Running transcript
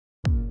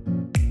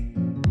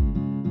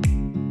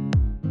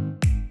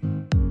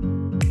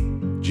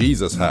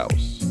Jesus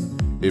House,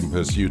 in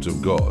pursuit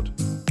of God,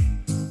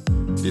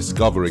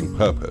 discovering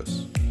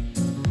purpose,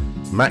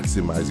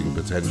 maximizing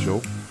potential,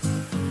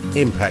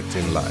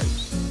 impacting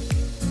lives.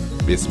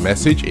 This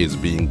message is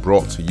being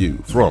brought to you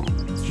from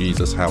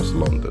Jesus House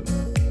London.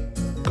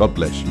 God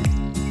bless you.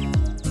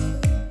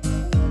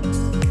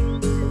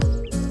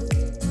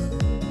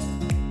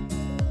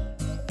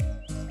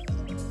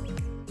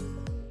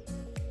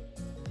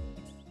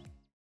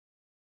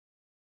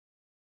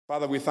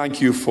 Father, we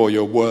thank you for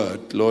your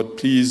word. Lord,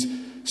 please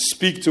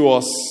speak to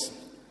us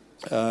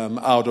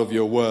out of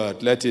your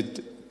word. Let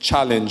it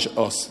challenge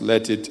us.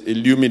 Let it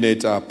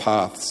illuminate our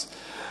paths.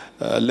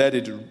 Let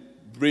it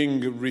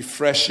bring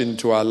refreshing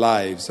to our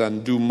lives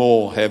and do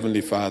more,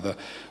 Heavenly Father.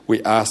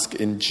 We ask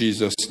in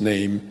Jesus'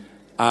 name.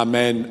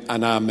 Amen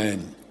and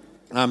amen.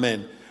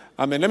 Amen.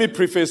 Amen. Let me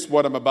preface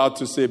what I'm about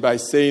to say by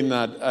saying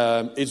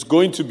that it's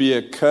going to be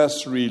a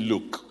cursory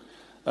look.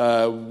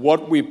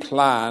 What we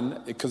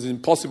plan, because it's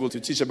impossible to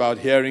teach about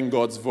hearing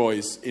God's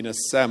voice in a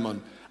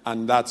sermon,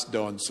 and that's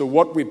done. So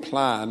what we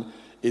plan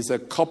is a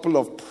couple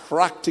of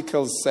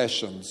practical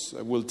sessions.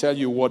 We'll tell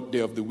you what day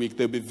of the week.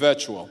 They'll be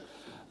virtual.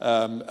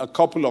 A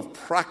couple of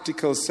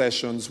practical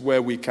sessions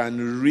where we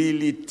can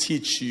really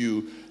teach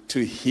you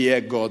to hear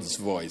God's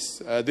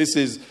voice. This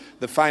is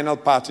the final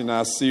part in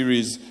our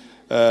series,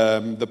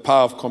 The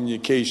Power of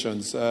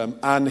Communications.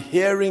 And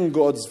hearing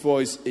God's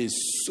voice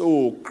is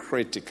so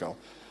critical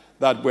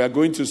that we are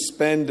going to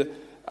spend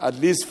at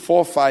least 4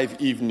 or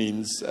 5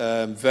 evenings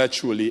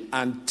virtually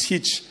and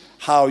teach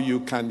how you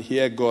can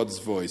hear God's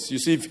voice. You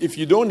see, if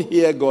you don't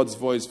hear God's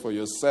voice for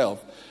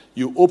yourself,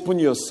 you open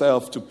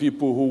yourself to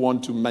people who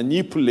want to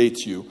manipulate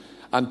you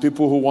and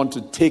people who want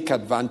to take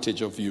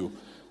advantage of you.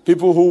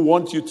 People who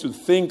want you to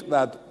think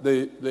that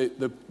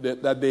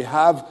they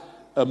have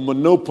a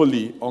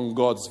monopoly on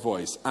God's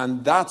voice.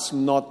 And that's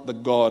not the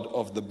God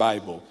of the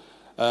Bible.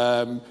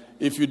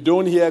 If you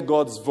don't hear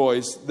God's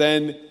voice,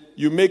 then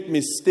you make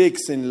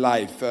mistakes in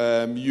life,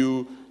 and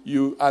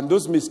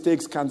those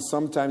mistakes can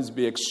sometimes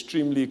be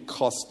extremely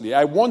costly.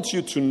 I want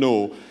you to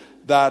know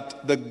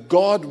that the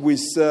God we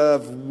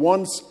serve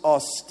wants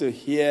us to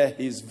hear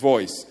his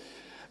voice.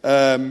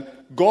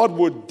 God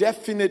would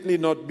definitely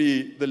not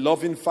be the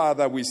loving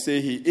Father we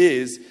say he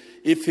is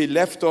if he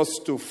left us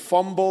to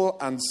fumble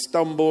and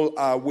stumble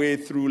our way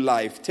through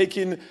life,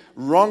 taking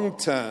wrong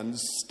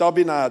turns,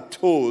 stubbing our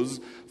toes,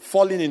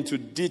 falling into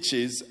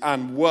ditches,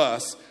 and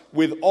worse,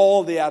 with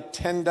all the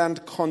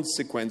attendant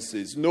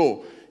consequences.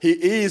 No, he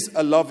is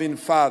a loving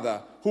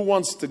Father who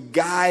wants to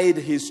guide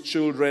his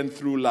children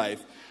through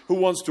life, who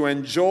wants to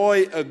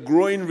enjoy a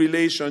growing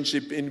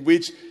relationship in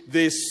which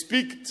they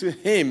speak to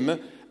him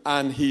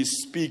and he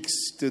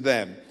speaks to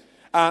them.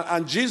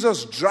 And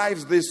Jesus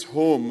drives this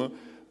home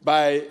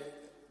by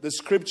the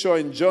scripture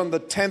in John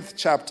the 10th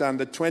chapter and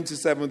the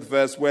 27th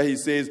verse, where he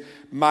says,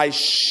 "My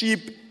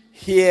sheep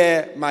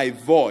hear my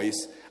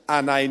voice,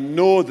 and I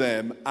know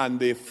them, and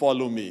they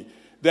follow me."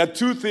 There are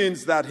 2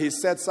 things that he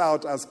sets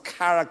out as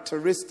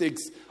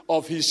characteristics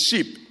of his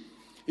sheep.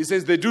 He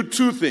says they do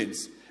 2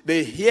 things.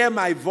 They hear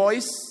my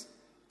voice,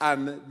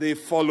 and they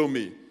follow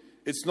me.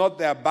 It's not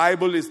their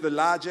Bible is the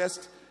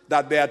largest,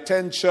 that they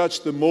attend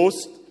church the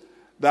most,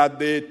 that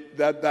they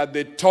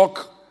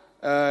talk,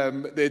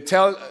 they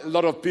tell a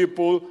lot of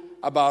people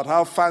about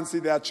how fancy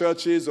their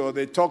church is, or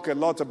they talk a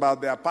lot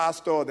about their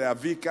pastor or their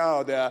vicar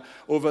or their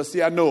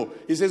overseer. No.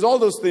 He says all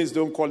those things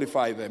don't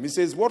qualify them. He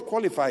says what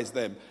qualifies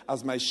them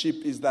as my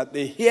sheep is that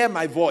they hear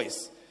my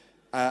voice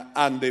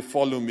and they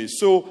follow me.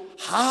 So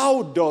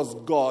how does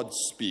God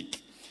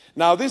speak?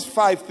 Now, these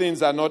 5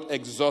 things are not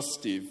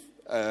exhaustive,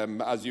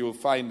 as you'll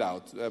find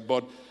out.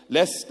 But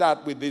let's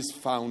start with these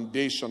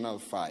foundational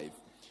 5.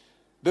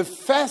 The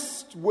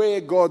first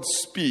way God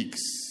speaks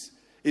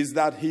is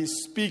that he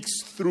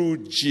speaks through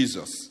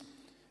Jesus.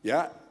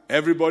 Yeah?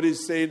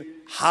 Everybody's saying,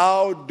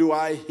 how do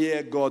I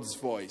hear God's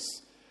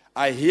voice?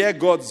 I hear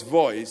God's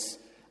voice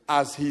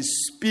as he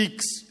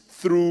speaks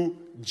through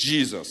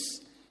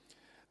Jesus.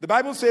 The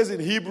Bible says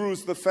in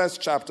Hebrews, the 1st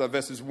chapter,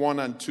 verses 1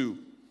 and 2,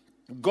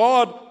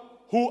 God,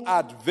 who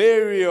at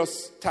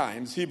various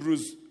times,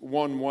 Hebrews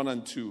 1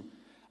 and 2,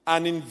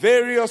 and in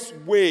various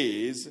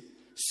ways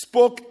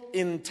spoke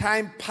in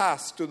time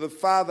past to the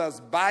fathers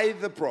by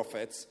the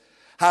prophets,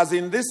 has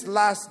in this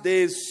last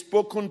days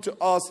spoken to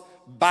us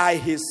by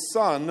his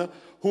Son,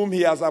 whom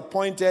he has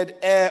appointed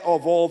heir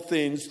of all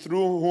things,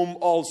 through whom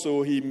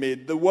also he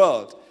made the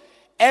world.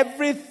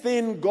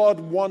 Everything God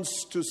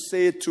wants to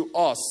say to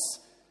us,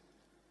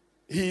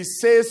 he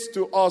says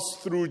to us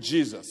through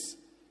Jesus.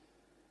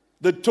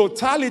 The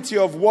totality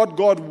of what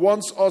God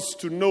wants us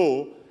to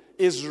know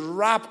is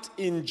wrapped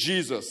in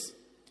Jesus.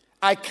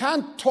 I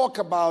can't talk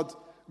about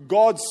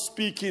God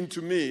speaking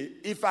to me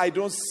if I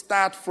don't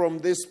start from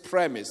this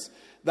premise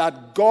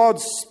that God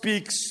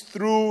speaks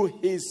through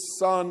his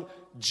Son,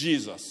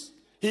 Jesus.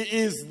 He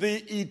is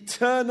the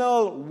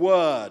eternal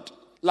Word.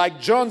 Like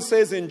John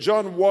says in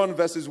John 1,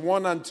 verses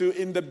 1 and 2,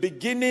 in the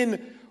beginning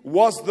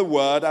was the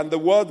Word, and the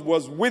Word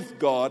was with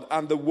God,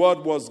 and the Word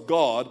was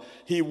God.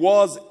 He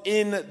was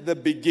in the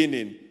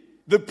beginning.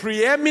 The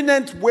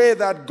preeminent way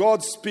that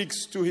God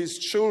speaks to his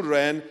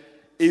children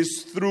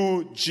is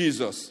through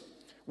Jesus.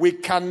 We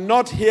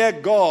cannot hear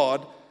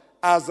God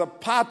as a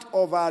part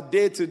of our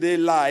day-to-day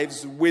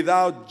lives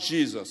without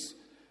Jesus.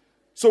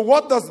 So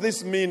what does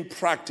this mean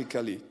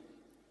practically?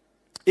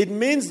 It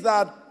means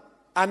that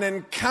an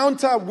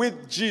encounter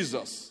with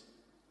Jesus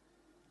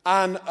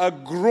and a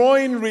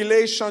growing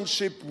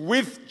relationship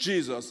with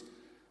Jesus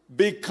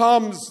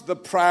becomes the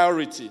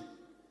priority.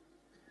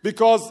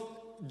 Because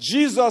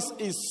Jesus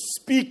is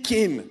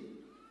speaking.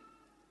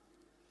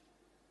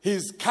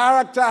 His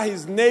character,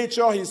 his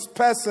nature, his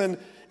person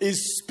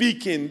is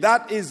speaking.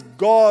 That is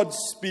God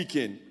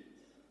speaking.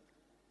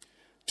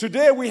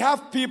 Today we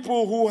have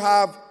people who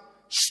have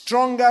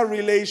stronger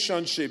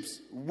relationships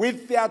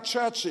with their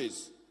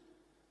churches,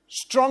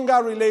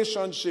 stronger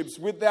relationships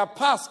with their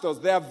pastors,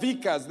 their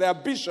vicars, their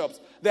bishops,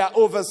 their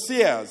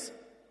overseers,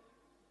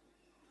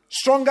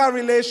 stronger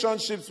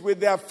relationships with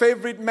their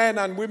favorite men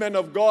and women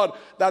of God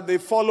that they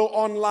follow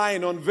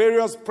online on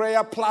various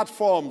prayer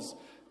platforms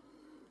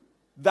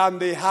than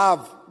they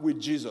have with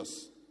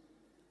Jesus.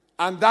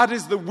 And that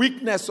is the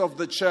weakness of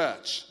the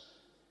church.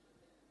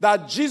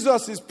 That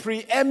Jesus is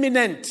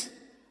preeminent.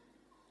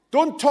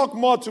 Don't talk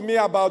more to me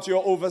about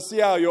your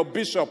overseer or your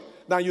bishop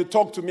than you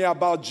talk to me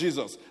about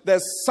Jesus.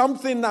 There's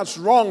something that's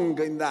wrong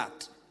in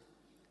that.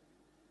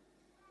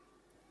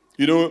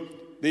 You know,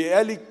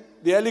 the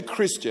early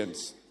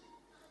Christians,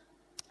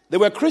 they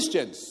were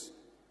Christians.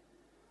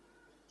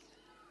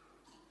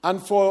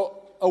 And for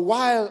a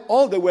while,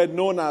 all they were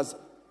known as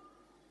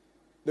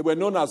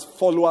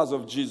followers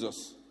of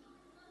Jesus.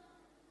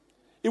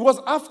 It was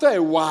after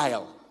a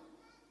while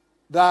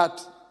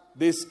that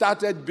they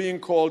started being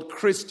called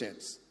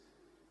Christians.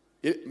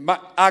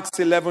 Acts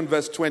 11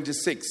 verse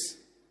 26.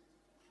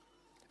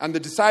 And the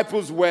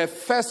disciples were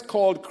first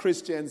called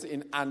Christians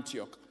in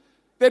Antioch.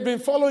 They'd been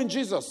following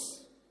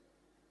Jesus.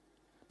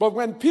 But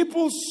when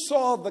people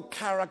saw the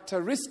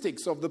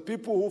characteristics of the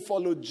people who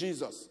followed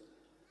Jesus,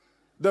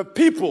 the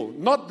people,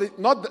 not the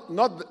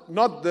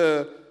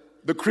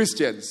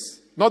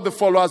Christians, not the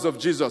followers of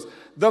Jesus,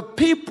 the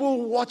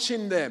people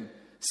watching them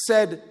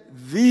said,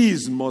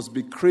 these must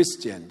be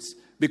Christians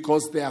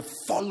because they are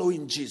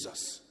following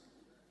Jesus.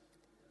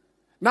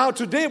 Now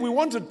today we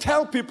want to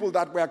tell people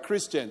that we are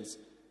Christians.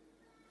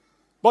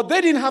 But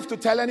they didn't have to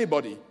tell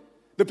anybody.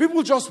 The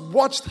people just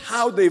watched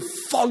how they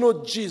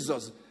followed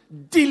Jesus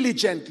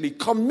diligently,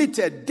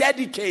 committed,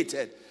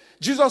 dedicated.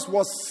 Jesus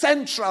was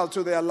central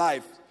to their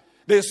life.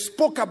 They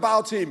spoke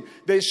about him.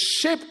 They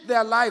shaped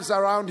their lives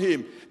around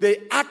him.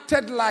 They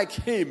acted like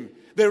him.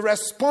 They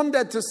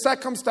responded to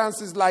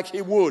circumstances like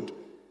he would.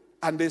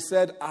 And they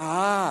said,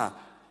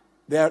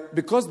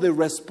 because they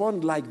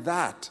respond like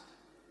that,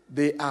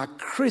 they are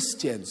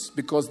Christians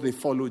because they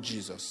follow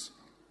Jesus.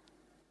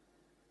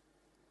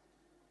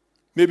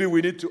 Maybe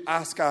we need to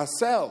ask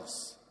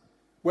ourselves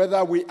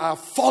whether we are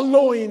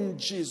following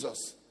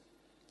Jesus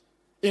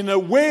in a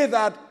way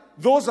that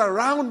those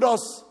around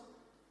us,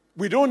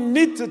 we don't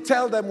need to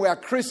tell them we are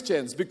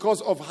Christians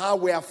because of how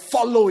we are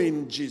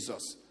following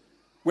Jesus.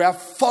 We are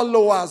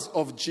followers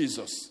of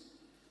Jesus.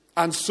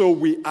 And so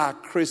we are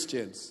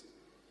Christians.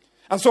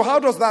 And so how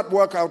does that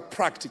work out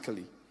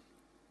practically?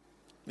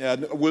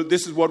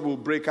 This is what we'll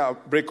break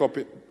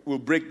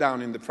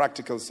down in the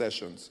practical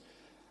sessions.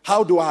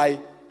 How do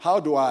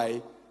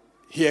I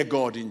hear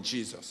God in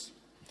Jesus?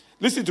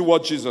 Listen to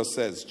what Jesus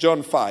says.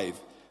 John 5,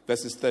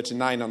 verses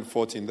 39 and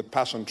 40 in the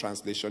Passion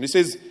Translation. He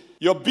says,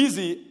 you're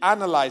busy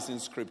analyzing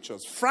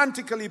scriptures,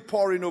 frantically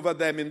poring over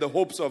them in the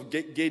hopes of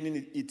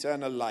gaining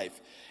eternal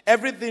life.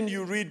 Everything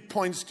you read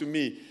points to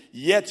me,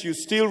 yet you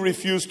still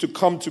refuse to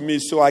come to me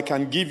so I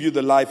can give you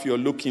the life you're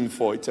looking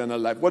for, eternal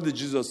life. What did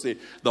Jesus say?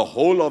 The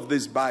whole of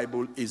this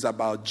Bible is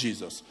about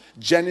Jesus.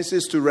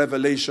 Genesis to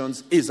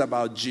Revelations is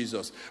about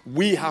Jesus.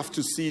 We have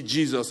to see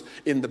Jesus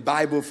in the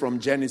Bible from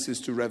Genesis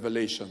to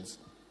Revelations.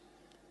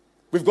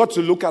 We've got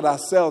to look at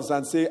ourselves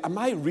and say, am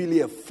I really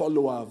a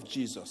follower of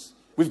Jesus?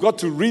 We've got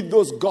to read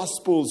those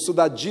Gospels so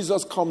that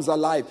Jesus comes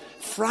alive.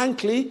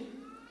 Frankly,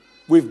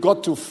 we've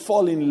got to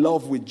fall in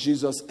love with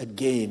Jesus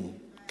again.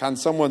 Can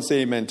someone say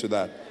amen to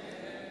that?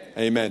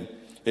 Amen.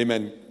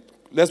 Amen.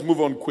 Let's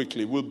move on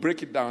quickly. We'll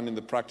break it down in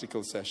the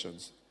practical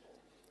sessions.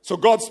 So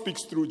God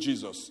speaks through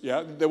Jesus.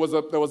 Yeah, there was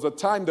a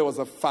time, there was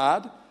a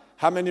fad.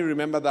 How many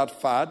remember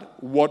that fad?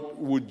 What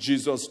would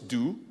Jesus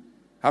do?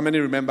 How many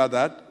remember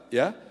that?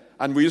 Yeah.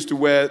 And we used to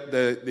wear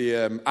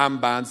the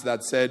armbands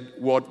that said,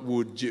 what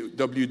would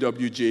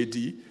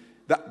WWJD?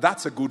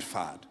 That's a good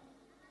fad.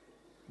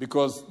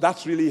 Because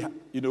that's really,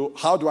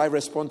 how do I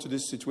respond to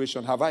this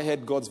situation? Have I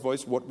heard God's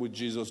voice? What would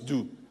Jesus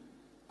do?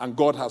 And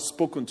God has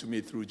spoken to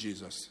me through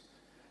Jesus.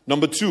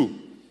 Number 2,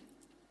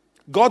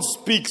 God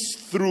speaks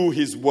through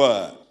his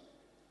word,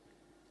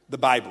 the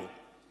Bible.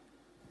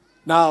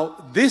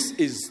 Now, this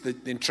is the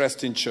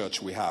interesting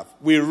church we have.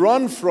 We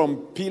run from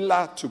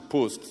pillar to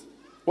post.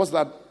 What's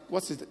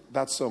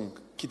that song?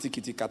 Kitty,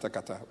 kitty, kata,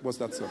 kata. What's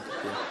that song?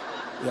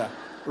 Yeah.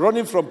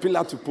 Running from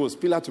pillar to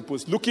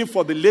post, looking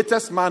for the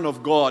latest man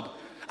of God.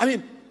 I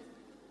mean,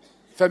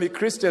 Femi,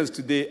 Christians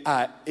today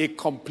are a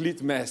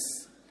complete mess.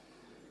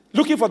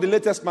 Looking for the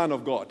latest man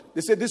of God. They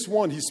say this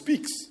one, he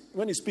speaks.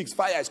 When he speaks,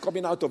 fire is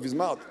coming out of his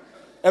mouth.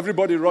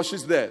 Everybody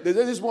rushes there. They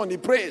say this one, he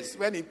prays.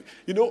 When he,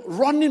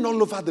 running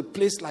all over the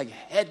place like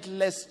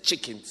headless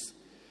chickens.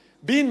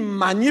 Being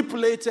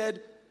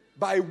manipulated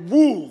by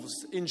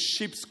wolves in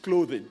sheep's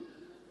clothing.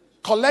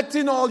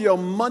 Collecting all your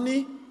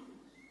money.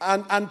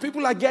 And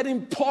people are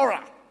getting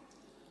poorer.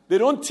 They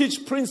don't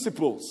teach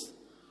principles.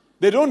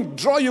 They don't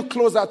draw you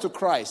closer to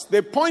Christ.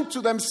 They point to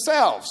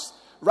themselves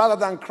rather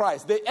than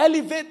Christ. They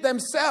elevate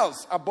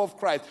themselves above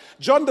Christ.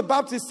 John the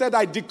Baptist said,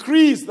 I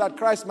decrease that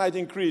Christ might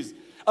increase.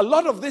 A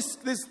lot of these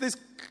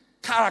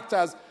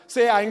characters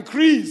say, I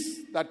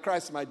increase that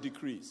Christ might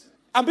decrease.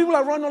 And people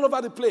are running all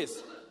over the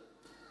place.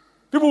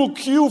 People will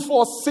queue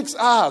for 6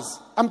 hours.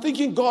 I'm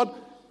thinking, God,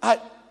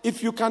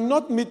 if you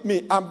cannot meet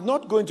me, I'm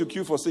not going to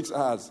queue for 6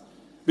 hours.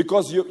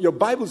 Because your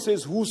Bible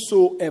says,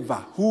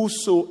 whosoever.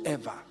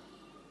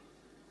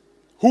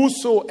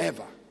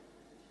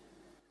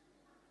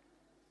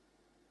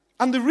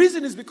 And the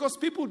reason is because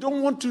people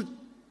don't want to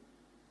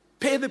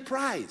pay the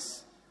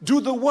price,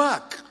 do the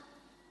work.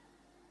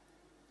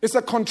 It's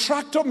a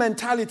contractor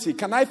mentality.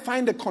 Can I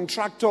find a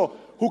contractor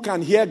who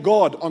can hear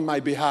God on my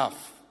behalf?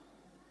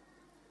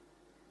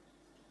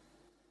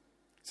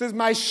 It says,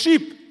 my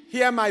sheep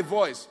hear my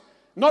voice.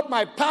 Not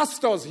my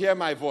pastors hear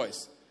my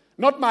voice.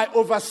 Not my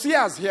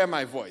overseers hear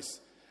my voice.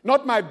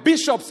 Not my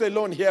bishops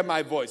alone hear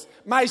my voice.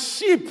 My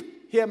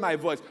sheep hear my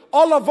voice.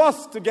 All of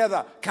us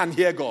together can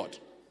hear God. It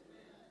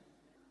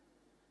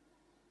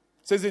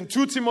says in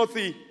 2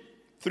 Timothy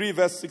 3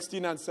 verse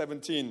 16 and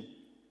 17. It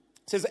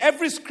says,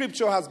 every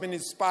scripture has been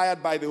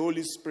inspired by the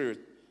Holy Spirit,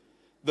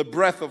 the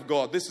breath of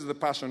God. This is the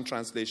Passion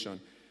Translation.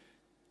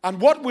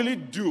 And what will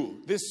it do,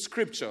 this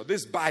scripture,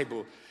 this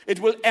Bible? It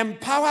will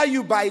empower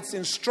you by its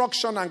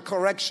instruction and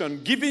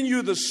correction, giving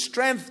you the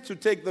strength to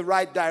take the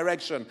right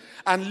direction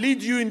and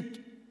lead you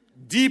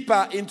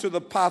deeper into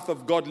the path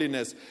of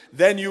godliness.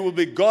 Then you will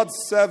be God's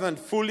servant,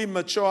 fully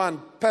mature and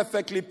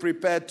perfectly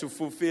prepared to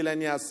fulfill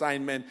any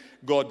assignment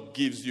God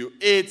gives you.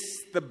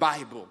 It's the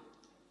Bible.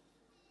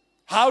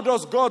 How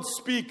does God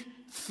speak?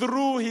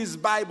 Through his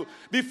Bible.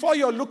 Before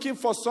you're looking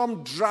for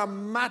some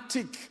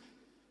dramatic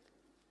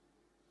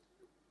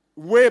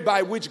way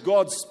by which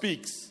God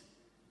speaks,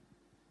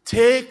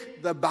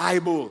 take the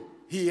Bible.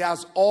 He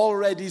has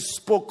already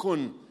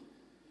spoken.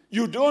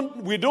 We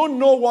don't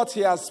know what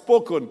he has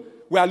spoken.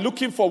 We are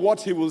looking for what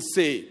he will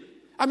say.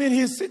 I mean,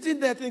 he's sitting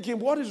there thinking,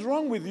 what is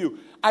wrong with you?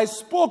 I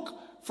spoke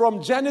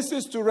from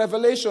Genesis to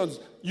Revelations.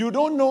 You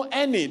don't know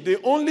any.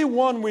 The only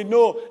one we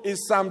know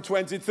is Psalm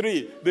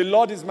 23. The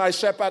Lord is my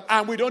shepherd.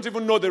 And we don't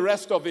even know the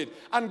rest of it.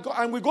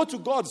 And we go to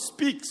God,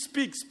 speak.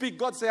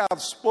 God says, I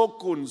have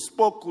spoken.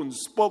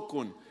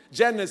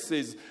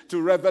 Genesis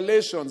to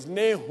Revelations,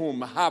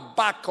 Nahum,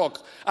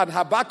 Habakkuk. And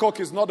Habakkuk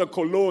is not a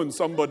cologne,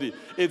 somebody.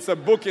 It's a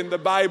book in the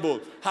Bible.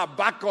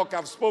 Habakkuk,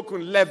 I've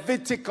spoken.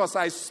 Leviticus,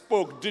 I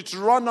spoke.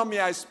 Deuteronomy,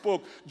 I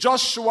spoke.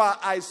 Joshua,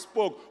 I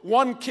spoke.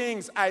 1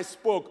 Kings, I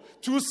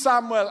spoke. 2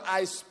 Samuel,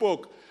 I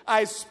spoke.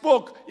 I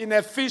spoke in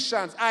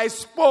Ephesians. I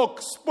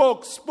spoke.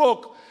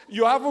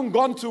 You haven't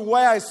gone to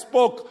where I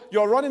spoke.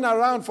 You're running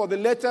around for the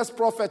latest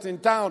prophet in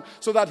town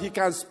so that he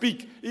can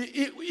speak.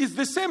 It's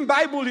the same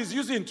Bible he's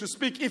using to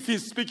speak if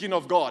he's speaking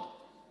of God.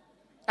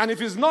 And if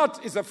he's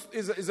not, it's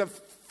a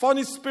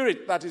funny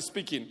spirit that is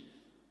speaking.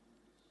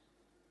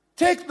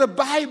 Take the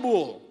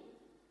Bible.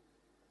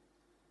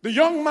 The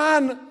young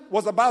man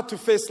was about to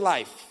face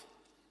life.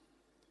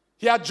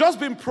 He had just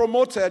been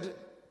promoted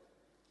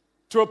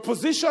to a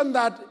position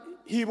that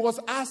he was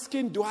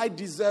asking, do I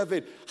deserve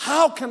it?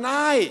 How can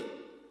I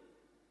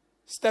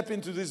step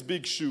into these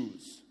big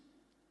shoes?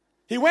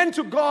 He went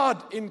to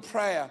God in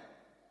prayer.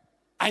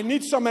 I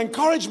need some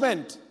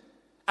encouragement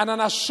and an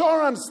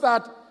assurance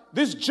that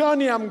this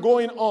journey I'm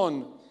going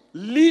on,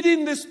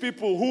 leading these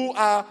people who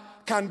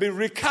can be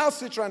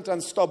recalcitrant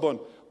and stubborn,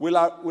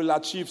 will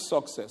achieve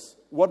success.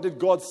 What did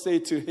God say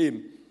to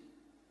him?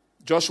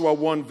 Joshua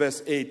 1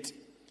 verse 8.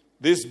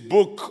 This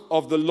book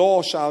of the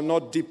law shall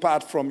not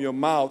depart from your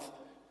mouth.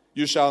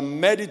 You shall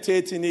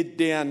meditate in it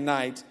day and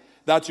night,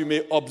 that you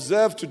may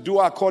observe to do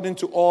according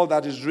to all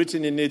that is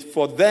written in it.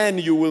 For then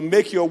you will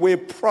make your way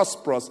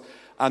prosperous,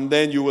 and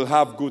then you will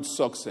have good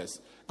success.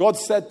 God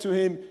said to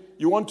him,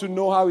 you want to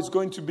know how it's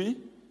going to be?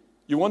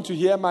 You want to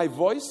hear my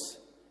voice?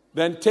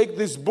 Then take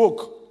this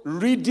book,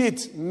 read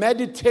it,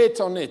 meditate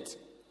on it,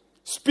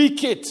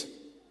 speak it,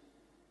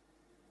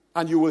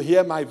 and you will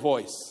hear my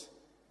voice.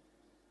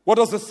 What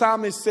does the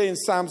psalmist say in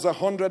Psalms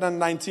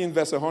 119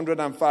 verse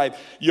 105?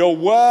 Your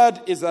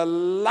word is a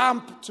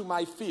lamp to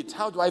my feet.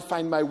 How do I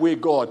find my way,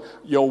 God?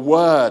 Your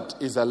word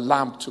is a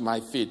lamp to my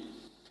feet.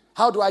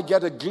 How do I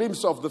get a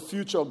glimpse of the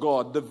future,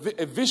 God?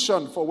 A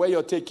vision for where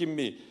you're taking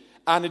me.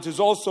 And it is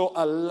also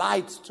a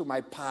light to my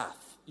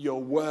path.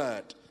 Your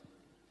word.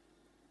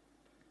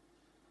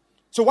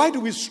 So why do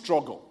we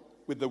struggle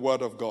with the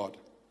word of God?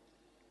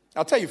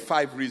 I'll tell you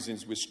 5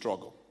 reasons we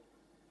struggle.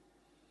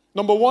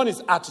 Number 1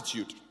 is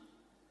attitude.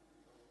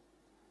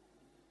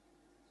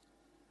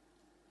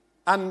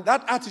 And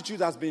that attitude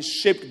has been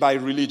shaped by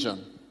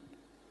religion.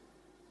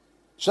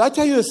 Shall I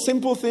tell you a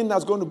simple thing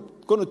that's going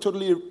to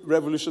totally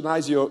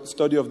revolutionize your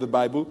study of the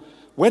Bible?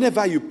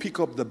 Whenever you pick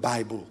up the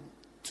Bible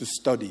to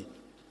study,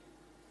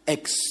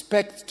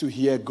 expect to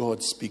hear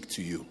God speak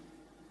to you.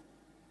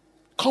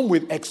 Come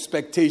with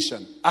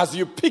expectation as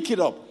you pick it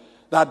up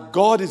that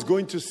God is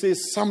going to say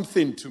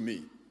something to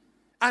me.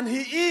 And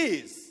He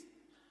is.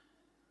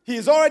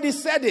 He's already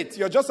said it.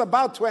 You're just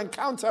about to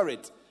encounter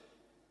it.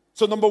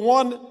 So number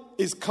one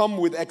is come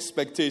with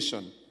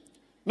expectation.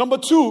 Number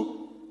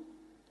two,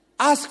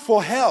 ask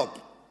for help.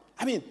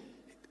 I mean,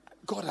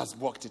 God has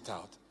worked it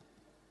out.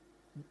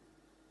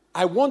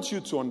 I want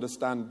you to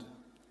understand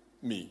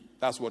me.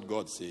 That's what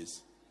God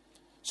says.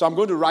 So I'm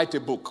going to write a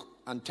book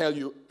and tell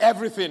you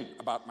everything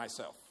about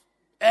myself.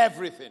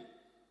 Everything.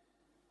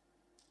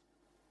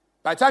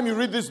 By the time you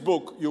read this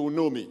book, you will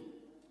know me.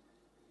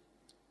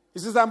 He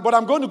says, but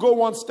I'm going to go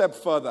one step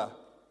further.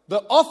 The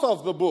author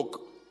of the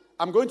book,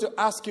 I'm going to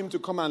ask him to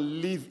come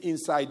and live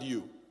inside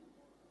you.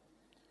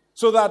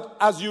 So that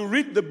as you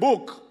read the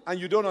book and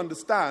you don't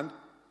understand,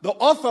 the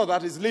author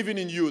that is living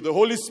in you, the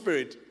Holy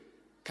Spirit,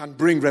 can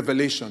bring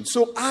revelation.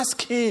 So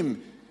ask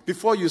him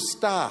before you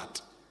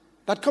start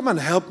that come and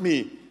help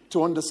me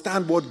to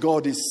understand what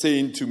God is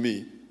saying to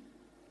me.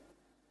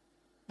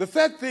 The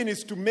third thing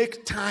is to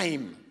make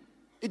time.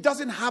 It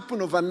doesn't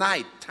happen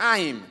overnight.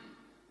 Time.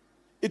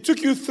 It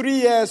took you 3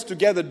 years to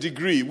get a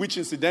degree, which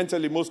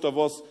incidentally most of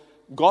us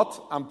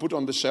got and put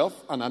on the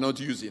shelf and are not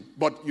using.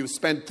 But you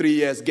spent 3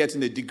 years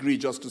getting a degree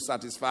just to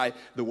satisfy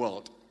the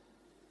world.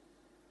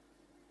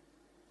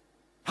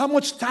 How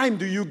much time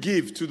do you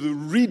give to the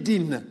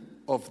reading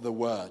of the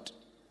Word?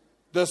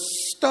 The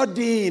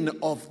studying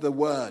of the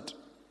Word?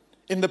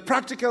 In the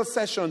practical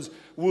sessions,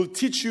 we'll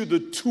teach you the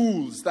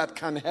tools that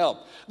can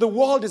help. The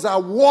world is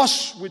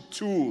awash with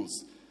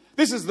tools.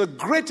 This is the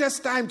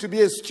greatest time to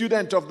be a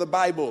student of the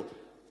Bible.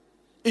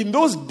 In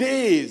those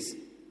days,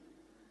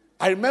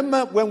 I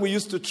remember when we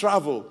used to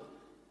travel,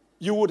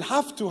 you would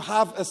have to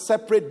have a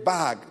separate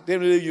bag.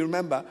 You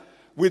remember?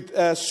 With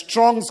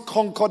Strong's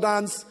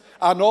Concordance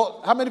and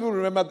all. How many people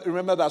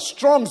remember that?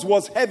 Strong's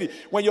was heavy.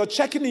 When you're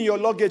checking in your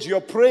luggage, you're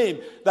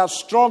praying that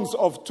Strong's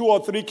of 2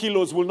 or 3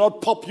 kilos will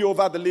not pop you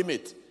over the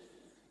limit.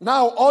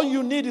 Now, all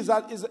you need is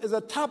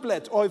a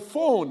tablet or a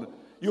phone.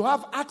 You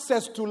have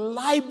access to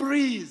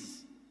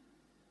libraries.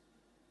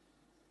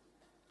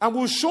 And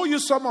we'll show you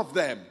some of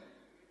them.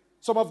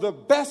 Some of the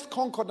best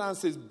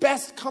concordances,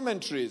 best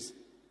commentaries.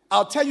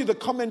 I'll tell you the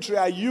commentary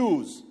I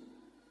use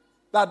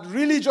that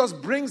really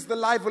just brings the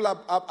Bible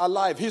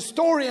alive.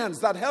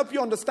 Historians that help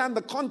you understand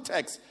the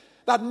context,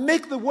 that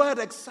make the word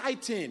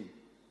exciting.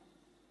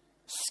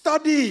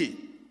 Study.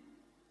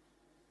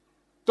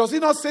 Does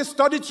it not say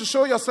study to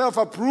show yourself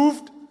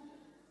approved?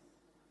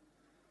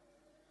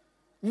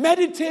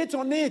 Meditate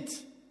on it.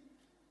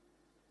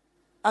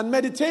 And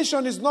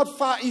meditation is not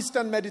Far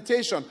Eastern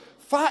meditation.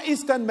 Far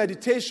Eastern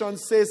meditation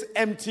says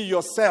empty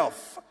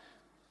yourself.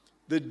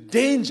 The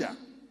danger,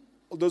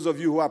 those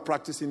of you who are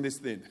practicing this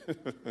thing,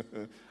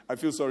 I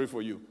feel sorry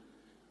for you.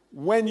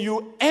 When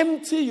you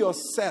empty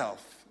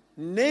yourself,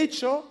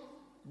 nature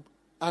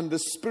and the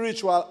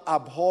spiritual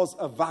abhors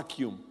a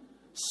vacuum.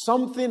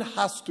 Something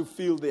has to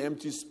fill the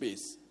empty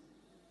space.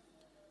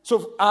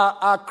 So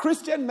our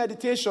Christian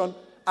meditation,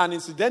 and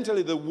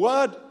incidentally, the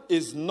word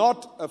is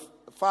not a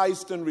Far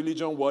Eastern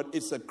religion word,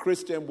 it's a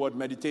Christian word,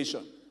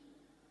 meditation.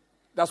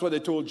 That's what they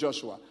told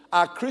Joshua.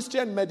 Our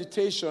Christian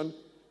meditation,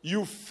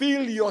 you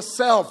fill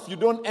yourself, you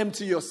don't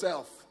empty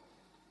yourself.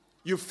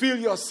 You fill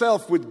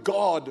yourself with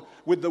God,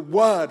 with the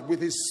Word,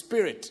 with His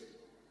Spirit.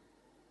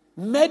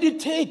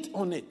 Meditate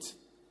on it.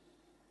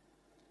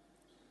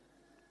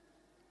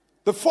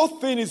 The fourth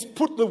thing is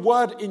put the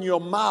Word in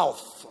your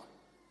mouth.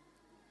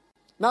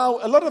 Now,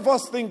 a lot of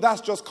us think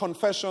that's just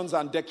confessions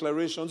and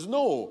declarations.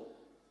 No.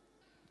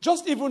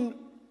 Just even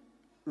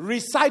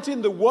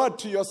reciting the Word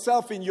to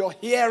yourself in your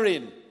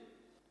hearing.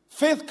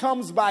 Faith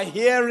comes by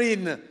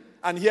hearing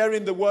and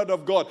hearing the Word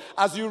of God.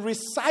 As you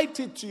recite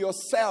it to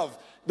yourself,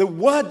 the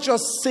Word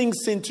just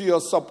sinks into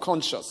your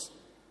subconscious.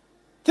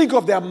 Think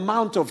of the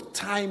amount of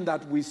time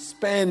that we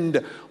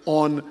spend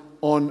on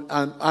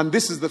and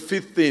this is the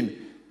fifth thing.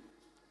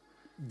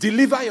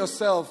 Deliver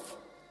yourself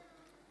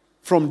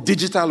from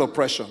digital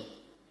oppression.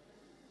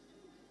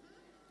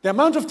 The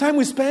amount of time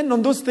we spend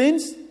on those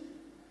things,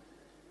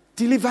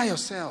 deliver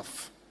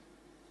yourself.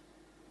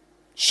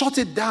 Shut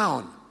it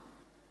down.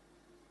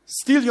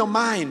 Still your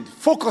mind.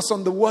 Focus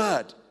on the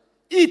Word.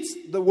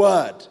 Eat the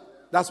Word.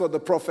 That's what the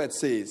prophet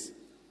says.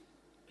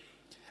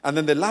 And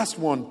then the last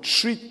one,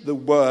 treat the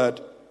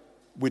Word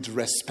with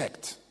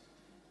respect.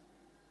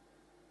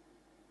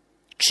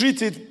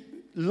 Treat it,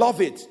 love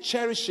it,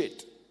 cherish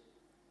it.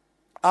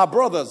 Our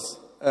brothers,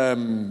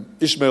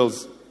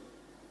 Ishmael's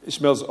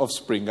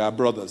offspring, our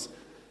brothers,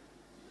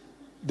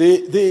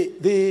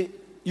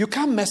 you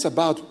can't mess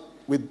about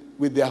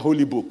with their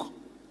holy book.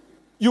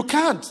 You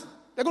can't.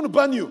 They're going to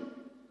burn you.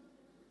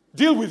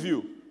 Deal with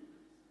you.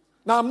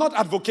 Now, I'm not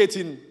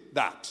advocating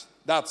that.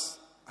 That's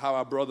how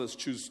our brothers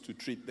choose to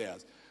treat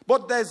theirs.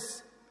 But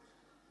there's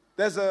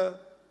There's a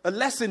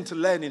lesson to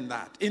learn in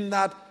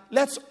that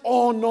let's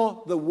honor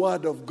the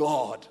word of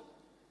God.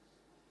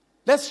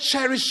 Let's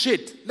cherish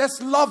it.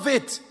 Let's love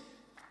it.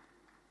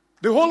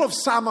 The whole of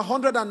Psalm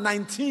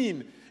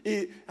 119,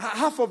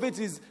 half of it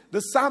is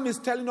the psalm is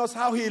telling us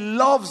how he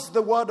loves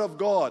the word of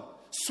God.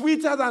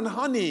 Sweeter than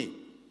honey,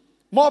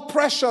 more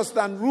precious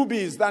than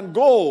rubies, than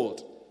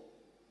gold.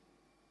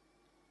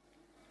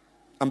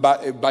 And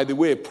by the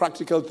way, a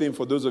practical thing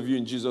for those of you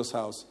in Jesus'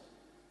 house,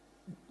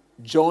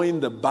 join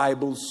the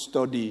Bible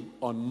study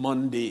on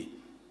Monday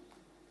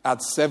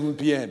at 7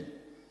 p.m.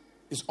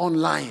 It's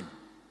online.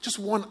 Just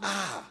 1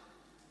 hour.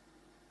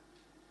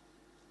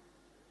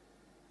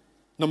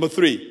 Number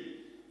 3,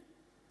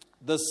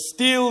 the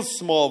still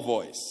small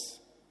voice.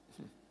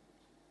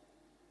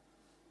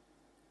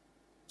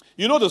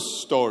 You know the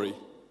story.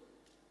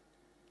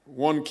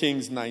 1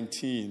 Kings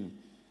 19.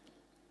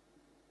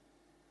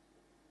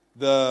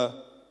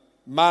 The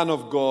man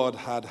of God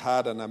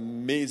had an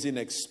amazing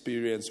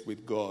experience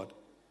with God.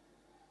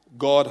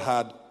 God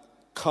had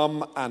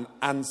come and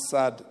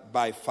answered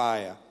by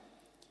fire.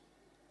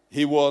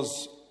 He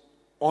was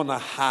on a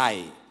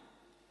high.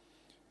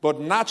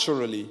 But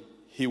naturally,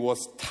 he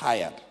was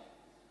tired.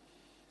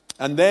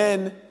 And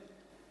then,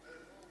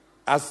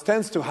 as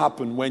tends to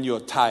happen when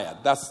you're tired,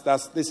 this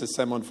is a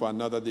sermon for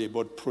another day,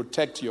 but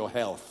protect your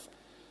health.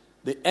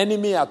 The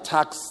enemy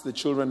attacks the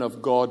children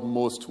of God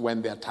most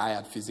when they're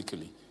tired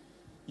physically.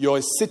 You're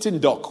a sitting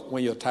duck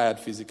when you're tired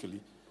physically.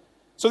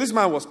 So this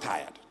man was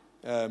tired.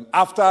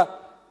 After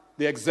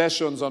the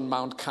exertions on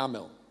Mount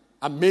Carmel,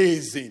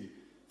 amazing,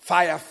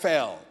 fire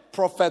fell,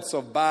 prophets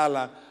of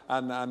Baal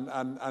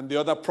and the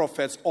other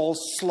prophets all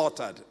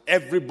slaughtered,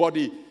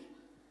 everybody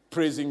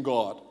praising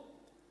God.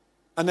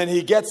 And then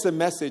he gets a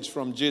message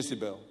from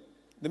Jezebel.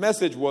 The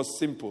message was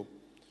simple.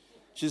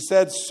 She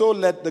said, "So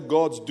let the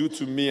gods do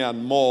to me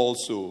and more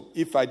also,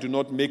 if I do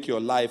not make your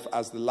life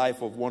as the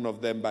life of one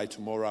of them by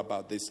tomorrow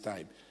about this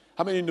time."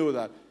 How many know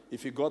that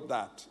if he got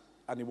that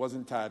and he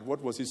wasn't tired,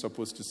 what was he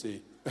supposed to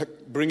say?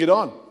 Bring it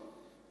on.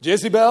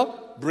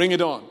 Jezebel, bring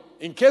it on.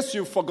 In case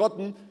you've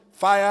forgotten,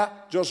 fire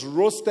just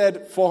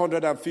roasted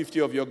 450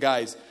 of your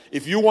guys.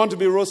 If you want to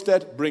be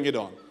roasted, bring it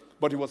on.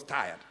 But he was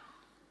tired.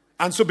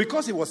 And so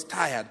because he was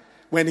tired,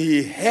 when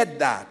he heard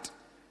that,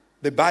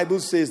 the Bible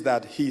says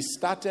that he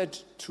started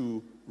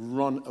to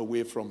run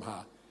away from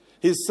her.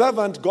 His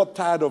servant got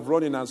tired of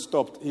running and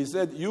stopped. He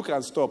said, "You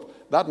can stop.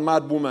 That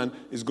mad woman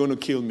is going to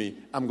kill me.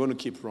 I'm going to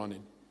keep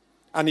running."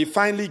 And he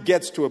finally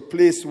gets to a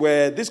place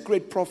where this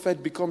great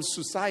prophet becomes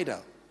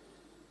suicidal.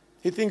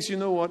 He thinks, you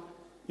know what?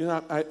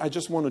 I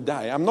just want to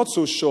die. I'm not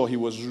so sure he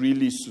was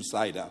really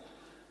suicidal.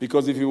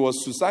 Because if he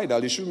was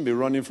suicidal, he shouldn't be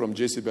running from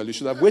Jezebel. He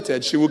should have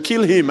waited. She will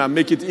kill him and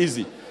make it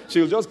easy. She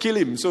will just kill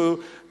him.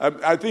 So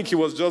I think he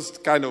was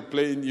just kind of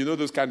playing,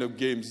 those kind of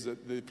games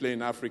that they play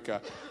in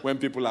Africa when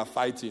people are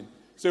fighting.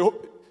 So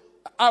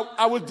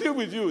I will deal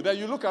with you. Then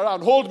you look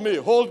around, hold me.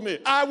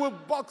 I will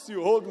box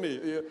you, hold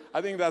me.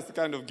 I think that's the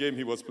kind of game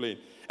he was playing.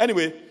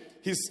 Anyway,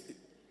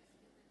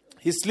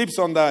 he sleeps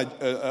under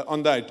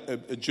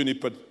a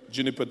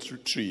juniper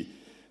tree.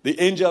 The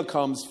angel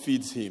comes,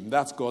 feeds him.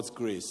 That's God's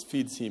grace.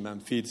 Feeds him,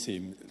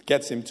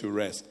 gets him to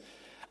rest.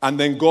 And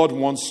then God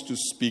wants to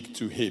speak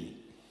to him.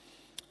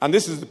 And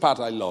this is the part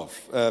I love.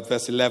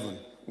 Verse 11.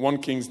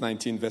 1 Kings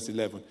 19, verse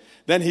 11.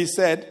 Then he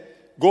said,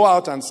 "Go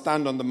out and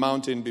stand on the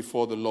mountain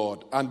before the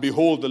Lord." And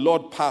behold, the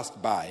Lord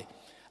passed by.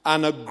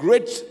 And a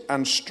great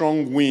and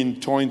strong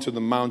wind tore into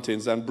the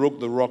mountains and broke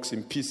the rocks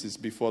in pieces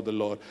before the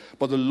Lord.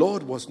 But the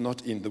Lord was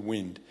not in the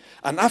wind.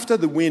 And after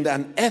the wind,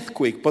 an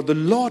earthquake, but the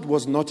Lord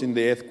was not in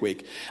the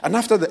earthquake. And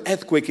after the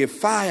earthquake, a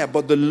fire,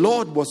 but the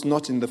Lord was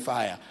not in the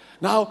fire.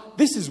 Now,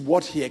 this is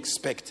what he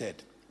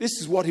expected. This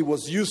is what he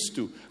was used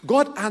to.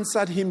 God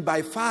answered him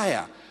by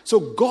fire. So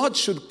God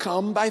should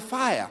come by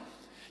fire.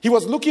 He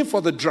was looking for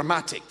the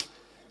dramatic.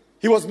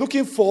 He was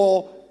looking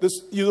for this,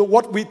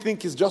 what we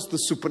think is just the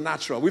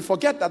supernatural. We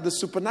forget that the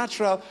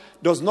supernatural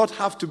does not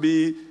have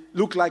to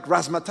look like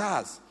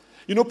razzmatazz.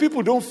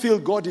 People don't feel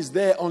God is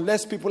there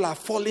unless people are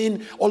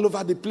falling all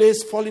over the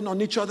place, falling on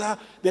each other.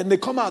 Then they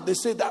come out, they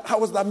say, "How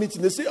was that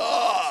meeting?" They say,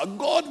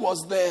 God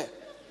was there.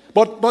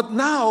 But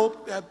now,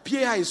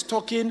 Pierre is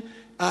talking,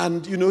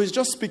 and, he's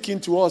just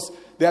speaking to us.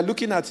 They are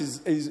looking at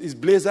his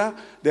blazer.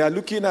 They are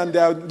looking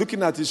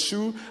at his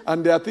shoe,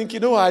 and they are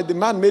thinking, the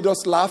man made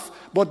us laugh.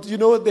 But,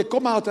 they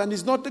come out, and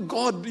it's not the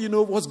God,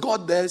 was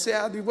God there? They say,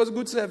 it was a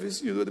good service.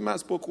 The man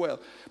spoke well.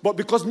 But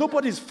because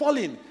nobody's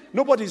falling,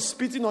 nobody's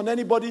spitting on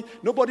anybody,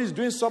 nobody's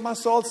doing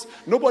somersaults,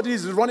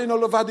 nobody's running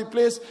all over the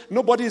place,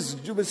 nobody's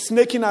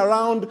snaking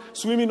around,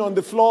 swimming on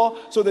the floor.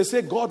 So they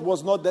say God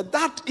was not there.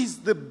 That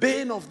is the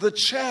bane of the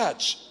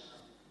church.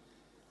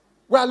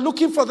 We are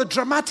looking for the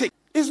dramatic.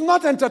 It's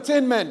not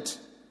entertainment.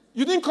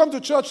 You didn't come to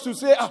church to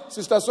say,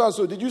 Sister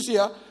so-and-so, did you see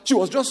her? She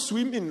was just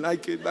swimming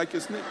like a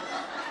snake.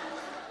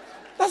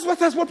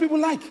 That's what people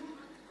like.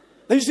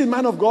 Then you see the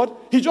man of God,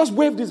 he just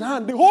waved his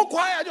hand. The whole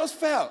choir just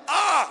fell.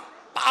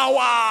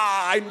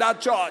 Power in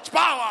that church.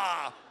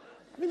 Power.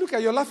 Look,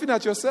 you're laughing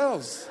at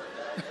yourselves.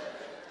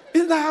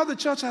 Isn't that how the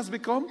church has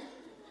become?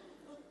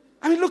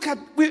 I mean, look at,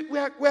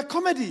 we're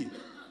comedy.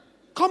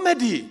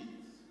 Comedy.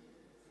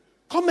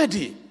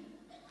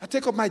 I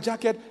take off my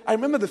jacket. I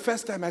remember the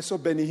first time I saw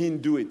Benny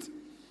Hinn do it.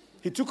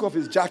 He took off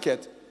his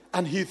jacket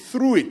and he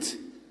threw it.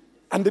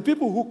 And the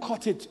people who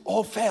caught it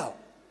all fell.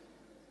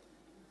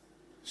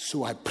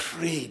 So I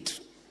prayed.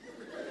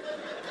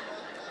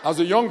 I was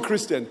a young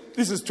Christian.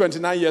 This is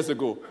 29 years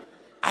ago.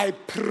 I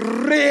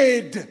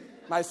prayed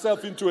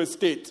myself into a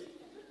state.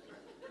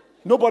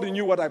 Nobody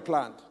knew what I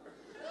planned.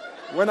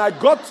 When I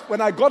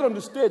got on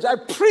the stage, I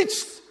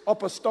preached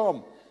up a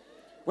storm.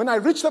 When I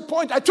reached the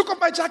point, I took off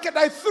my jacket,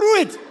 I threw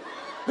it.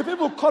 The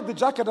people caught the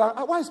jacket.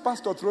 Why is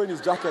Pastor throwing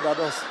his jacket at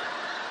us?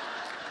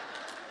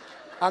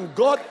 And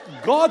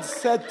God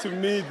said to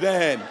me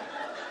then,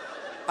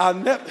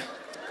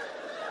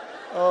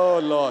 oh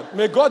Lord,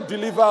 may God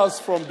deliver us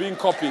from being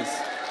copies.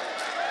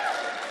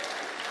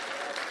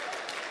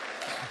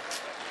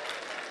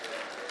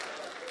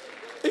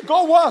 It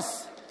got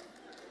worse.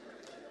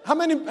 How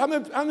many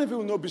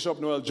people know Bishop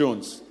Noel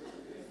Jones?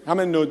 How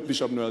many know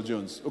Bishop Noel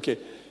Jones? Okay.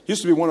 He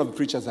used to be one of the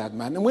preachers I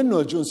admired. And when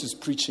Noel Jones is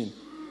preaching,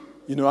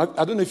 I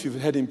don't know if you've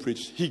heard him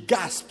preach. He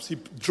gasps. He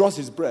draws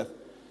his breath.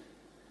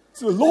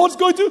 So the Lord's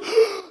going to.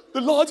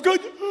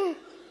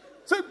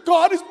 So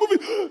God is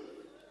moving.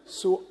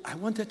 So I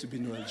wanted to be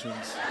Noel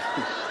Jones.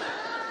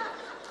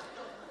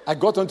 I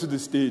got onto the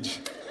stage.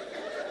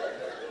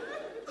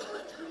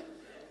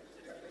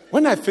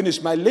 When I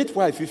finished, my late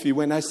wife, Ife,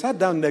 when I sat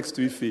down next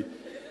to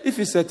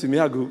Ife said to me,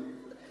 Agu,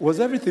 was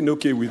everything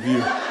okay with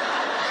you?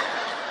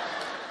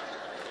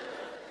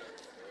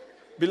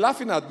 Be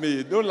laughing at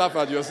me. Don't laugh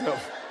at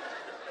yourself.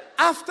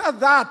 After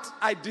that,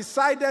 I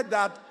decided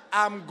that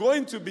I'm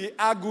going to be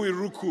Agu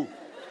Irukwu.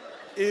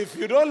 If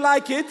you don't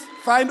like it,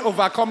 find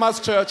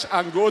Overcomers Church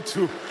and go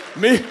to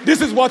me.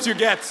 This is what you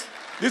get.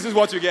 This is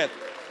what you get.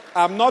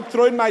 I'm not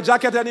throwing my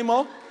jacket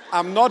anymore.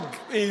 I'm not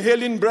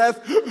inhaling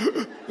breath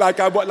like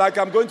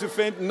I'm going to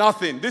faint.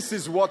 Nothing. This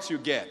is what you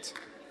get.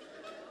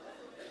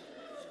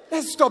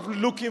 Let's stop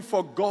looking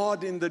for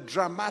God in the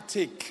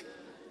dramatic.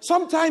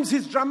 Sometimes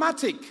he's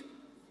dramatic.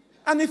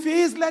 And if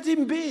he is, let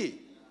him be.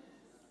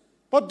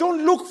 But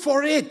don't look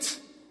for it.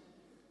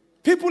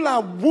 People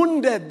are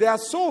wounded. Their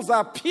souls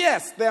are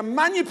pierced. They're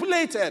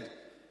manipulated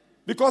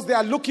because they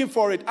are looking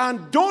for it.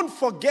 And don't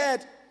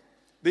forget,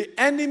 the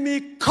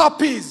enemy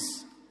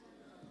copies.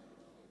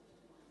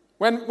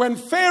 When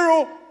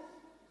Pharaoh,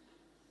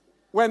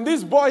 when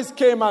these boys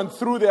came and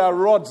threw their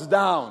rods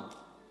down,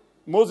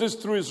 Moses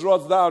threw his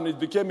rods down, it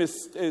became a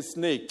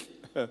snake.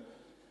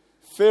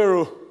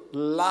 Pharaoh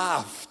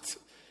laughed.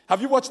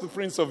 Have you watched The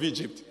Prince of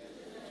Egypt?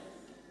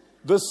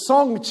 The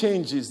song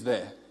changes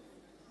there.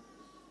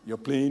 You're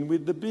playing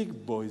with the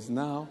big boys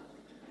now.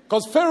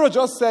 Because Pharaoh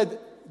just said,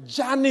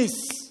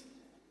 Janice,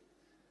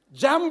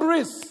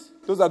 Jambres.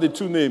 Those are the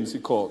two names he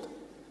called.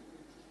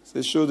 He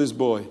said, show this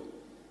boy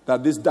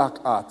that these dark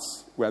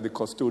arts were the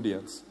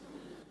custodians.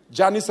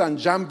 Janice and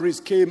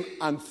Jambres came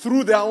and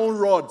threw their own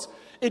rods.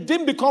 It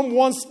didn't become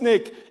one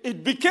snake.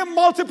 It became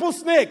multiple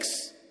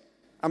snakes.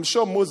 I'm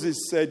sure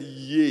Moses said,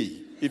 yay,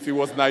 if he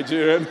was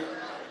Nigerian.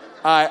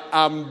 I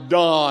am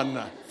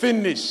done.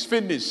 Finish.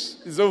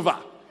 It's over.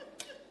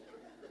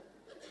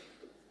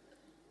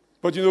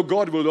 But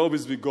God will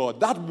always be God.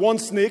 That one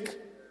snake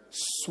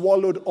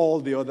swallowed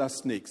all the other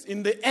snakes.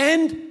 In the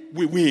end,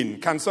 we win.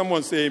 Can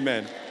someone say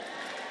amen?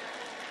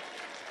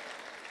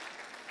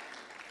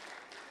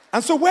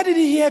 And so where did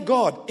he hear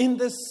God? In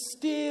the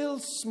still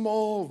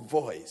small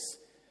voice.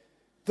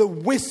 The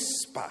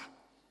whisper.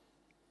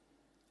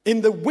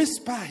 In the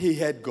whisper, he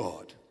heard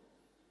God.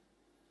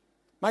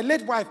 My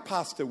late wife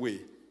passed away.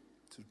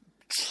 It's a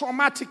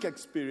traumatic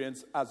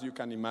experience, as you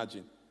can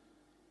imagine.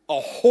 A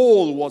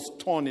hole was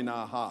torn in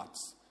our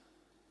hearts.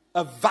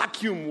 A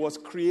vacuum was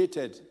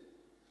created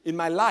in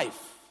my life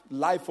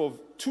of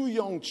two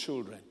young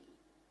children.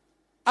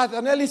 At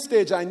an early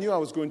stage, I knew I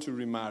was going to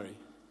remarry.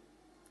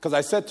 Because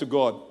I said to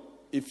God,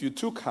 if you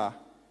took her,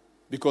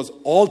 because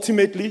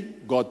ultimately,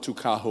 God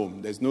took her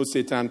home. There's no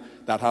Satan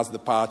that has the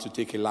power to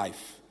take a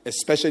life,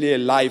 especially a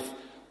life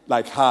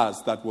like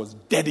hers that was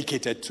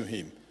dedicated to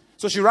him.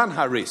 So she ran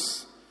her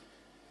race.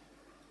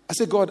 I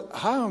said, God,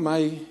 how am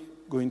I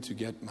going to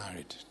get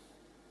married?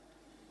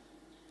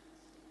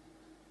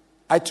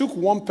 I took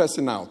one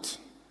person out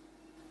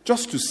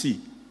just to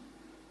see.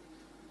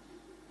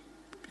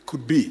 It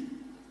could be.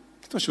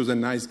 I thought she was a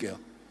nice girl.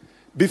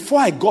 Before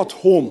I got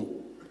home,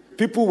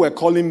 people were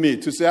calling me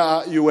to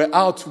say, you were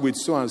out with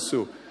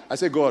so-and-so. I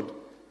said, God,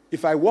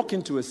 if I walk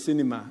into a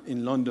cinema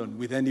in London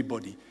with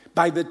anybody,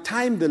 by the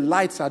time the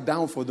lights are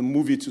down for the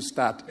movie to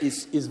start,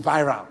 it's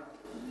viral.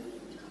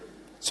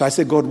 So I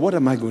said, God, what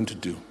am I going to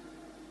do?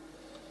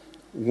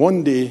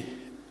 One day,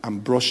 I'm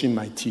brushing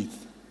my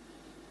teeth.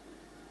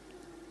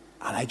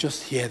 And I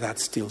just hear that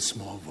still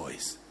small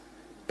voice.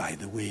 By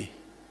the way,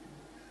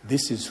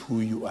 this is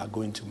who you are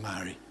going to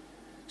marry.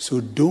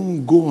 So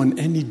don't go on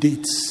any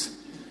dates.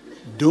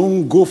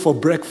 Don't go for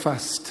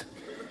breakfast.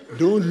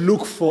 Don't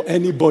look for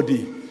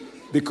anybody.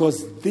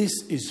 Because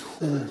this is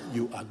who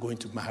you are going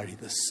to marry.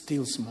 The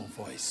still small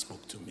voice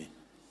spoke to me.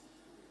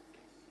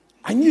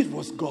 I knew it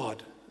was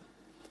God.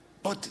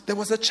 But there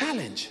was a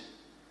challenge.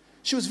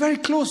 She was very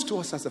close to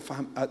us as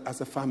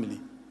a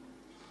family.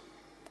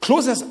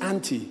 Closest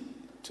auntie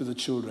to the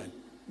children.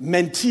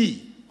 Mentee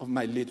of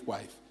my late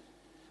wife.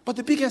 But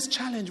the biggest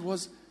challenge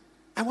was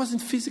I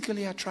wasn't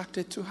physically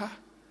attracted to her.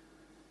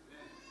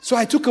 So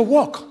I took a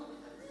walk.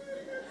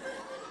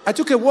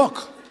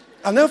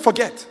 I'll never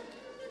forget.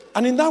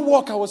 And in that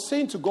walk, I was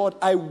saying to God,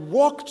 I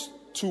walked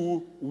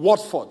to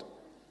Watford.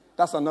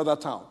 That's another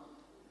town.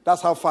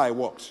 That's how far I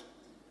walked.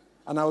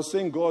 And I was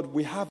saying, God,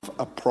 we have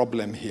a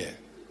problem here.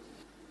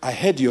 I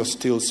heard your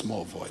still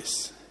small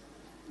voice.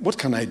 What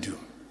can I do?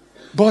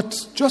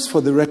 But just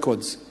for the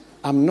records,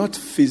 I'm not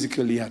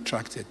physically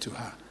attracted to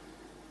her.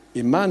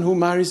 A man who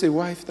marries a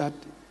wife that,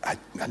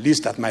 at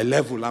least at my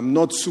level, I'm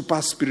not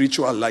super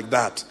spiritual like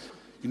that.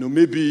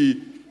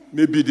 Maybe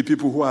the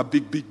people who are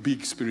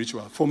big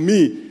spiritual. For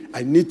me,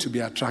 I need to be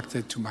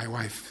attracted to my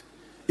wife.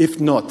 If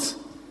not,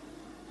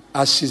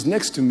 as she's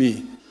next to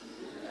me,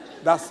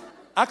 that's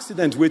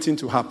accident waiting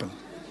to happen.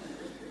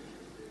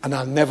 And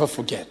I'll never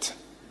forget.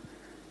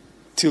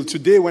 Till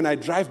today, when I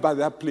drive by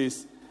that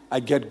place,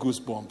 I get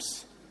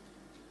goosebumps.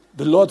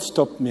 The Lord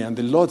stopped me and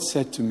the Lord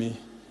said to me,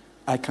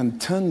 I can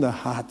turn the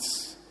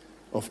hearts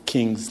of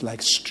kings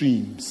like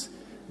streams,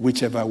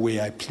 whichever way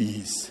I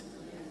please.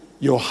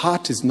 Your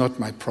heart is not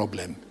my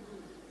problem.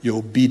 Your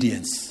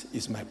obedience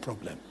is my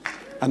problem.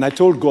 And I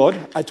told God,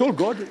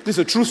 this is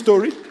a true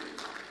story.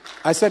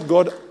 I said,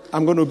 God,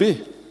 I'm going to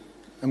obey.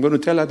 I'm going to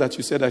tell her that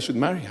you said I should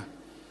marry her.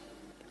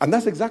 And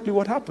that's exactly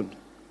what happened.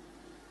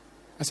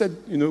 I said,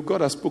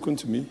 God has spoken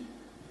to me.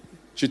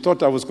 She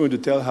thought I was going to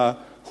tell her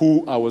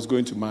who I was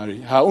going to marry.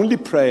 Her only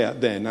prayer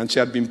then, and she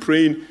had been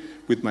praying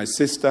with my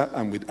sister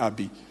and with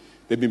Abby.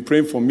 They've been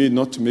praying for me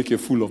not to make a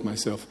fool of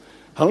myself.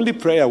 Her only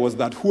prayer was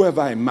that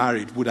whoever I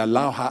married would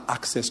allow her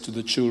access to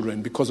the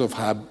children because of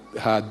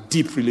her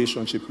deep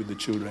relationship with the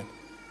children.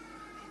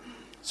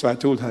 So I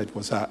told her it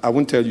was her. I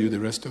won't tell you the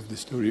rest of the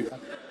story.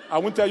 I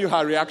won't tell you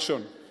her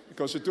reaction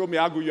because she told me,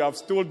 Agu, you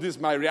have told this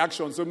my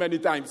reaction so many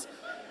times.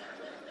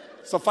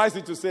 Suffice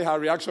it to say, her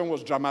reaction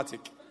was dramatic,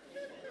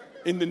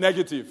 in the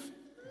negative.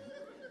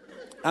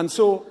 And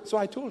so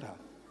I told her.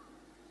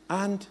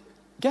 And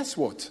guess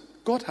what?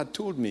 God had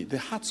told me, the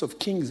hearts of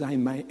kings are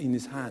in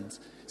his hands.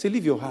 Say,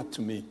 leave your heart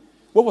to me.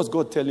 What was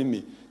God telling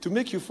me? To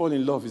make you fall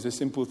in love is a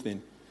simple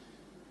thing.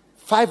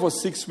 5 or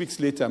 6 weeks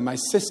later, my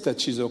sister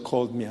Chizo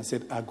called me and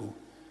said, Agu,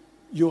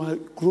 you're a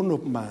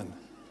grown-up man.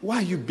 Why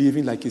are you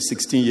behaving like a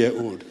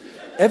 16-year-old?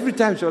 Every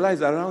time Shola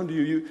is around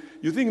you,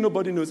 you think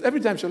nobody knows. Every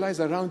time Shola is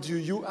around you,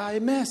 you are a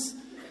mess.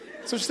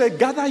 So she said,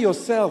 gather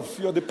yourself.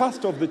 You're the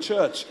pastor of the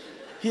church.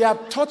 He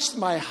had touched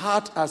my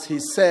heart, as he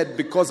said,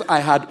 because I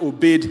had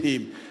obeyed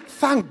him.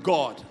 Thank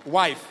God,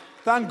 wife,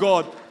 thank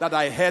God that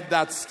I heard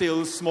that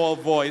still small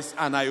voice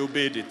and I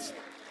obeyed it.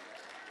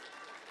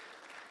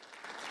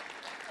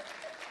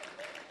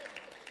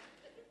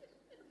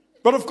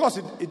 But of course,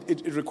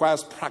 it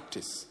requires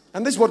practice.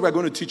 And this is what we're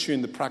going to teach you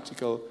in the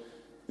practical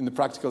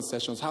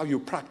sessions, how you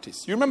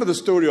practice. You remember the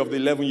story of the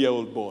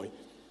 11-year-old boy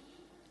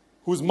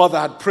whose mother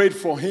had prayed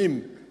for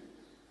him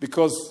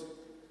because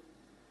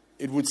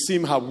it would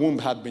seem her womb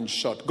had been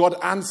shut. God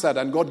answered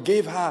and God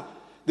gave her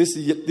this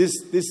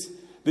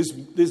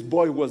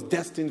boy was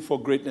destined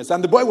for greatness.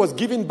 And the boy was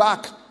given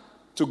back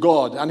to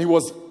God and he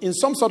was in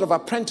some sort of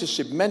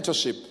apprenticeship,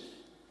 mentorship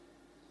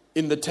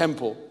in the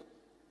temple.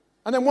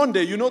 And then one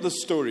day, you know the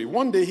story,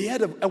 one day he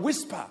heard a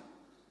whisper,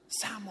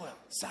 Samuel,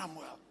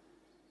 Samuel.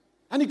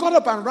 And he got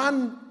up and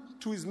ran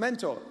to his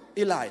mentor,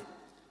 Eli.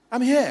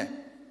 I'm here.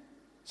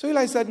 So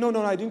Eli said, no,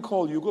 I didn't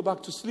call you. Go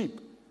back to sleep.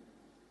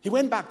 He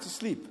went back to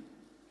sleep.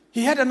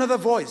 He heard another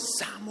voice,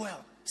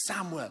 Samuel,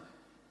 Samuel.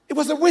 It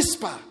was a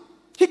whisper.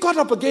 He got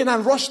up again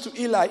and rushed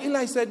to Eli.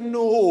 Eli said,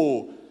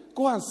 no,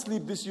 go and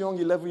sleep, this young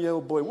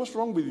 11-year-old boy. What's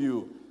wrong with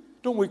you?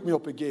 Don't wake me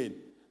up again.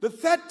 The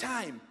third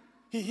time,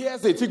 he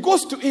hears it. He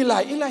goes to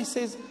Eli. Eli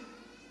says,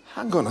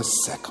 hang on a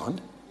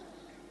second.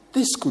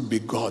 This could be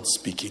God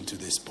speaking to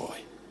this boy.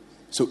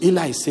 So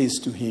Eli says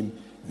to him,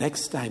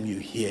 next time you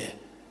hear,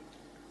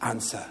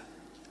 answer,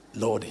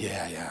 Lord, here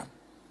I am.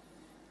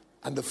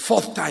 And the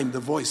fourth time the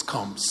voice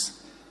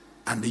comes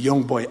and the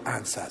young boy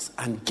answers.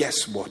 And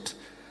guess what?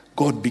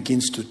 God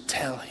begins to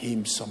tell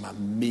him some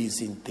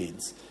amazing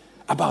things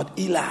about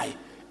Eli,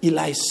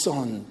 Eli's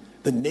son,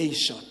 the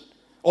nation.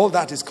 All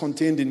that is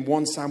contained in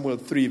 1 Samuel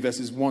 3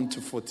 verses 1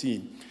 to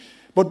 14.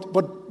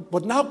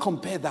 But now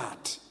compare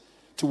that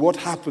to what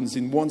happens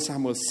in 1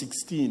 Samuel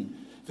 16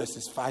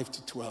 verses 5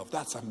 to 12.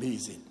 That's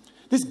amazing.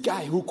 This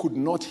guy who could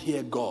not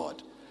hear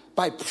God,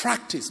 by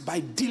practice, by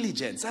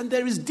diligence, and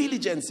there is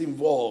diligence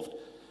involved.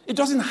 It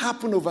doesn't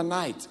happen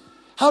overnight.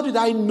 How did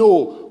I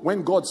know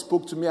when God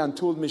spoke to me and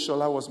told me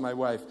Shola was my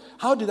wife?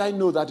 How did I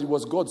know that it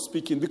was God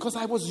speaking? Because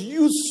I was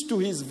used to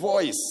his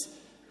voice.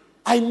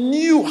 I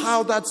knew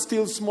how that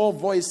still small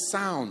voice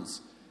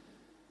sounds.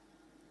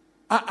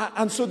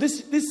 And so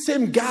this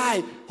same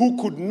guy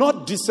who could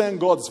not discern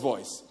God's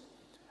voice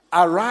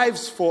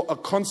arrives for a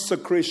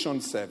consecration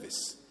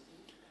service.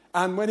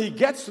 And when he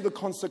gets to the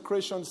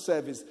consecration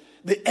service,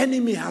 The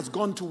enemy has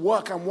gone to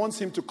work and wants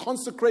him to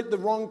consecrate the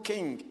wrong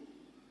king.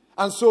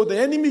 And so the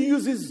enemy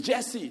uses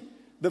Jesse,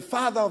 the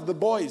father of the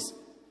boys,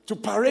 to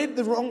parade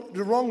the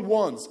wrong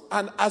ones.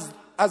 And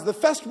as the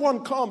first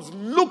one comes,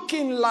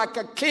 looking like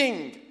a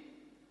king.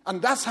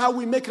 And that's how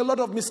we make a lot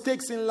of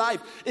mistakes in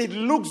life. It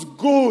looks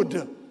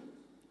good.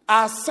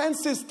 Our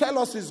senses tell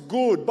us it's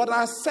good, but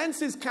our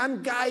senses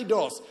can't guide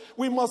us.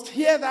 We must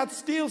hear that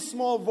still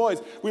small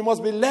voice. We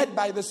must be led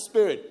by the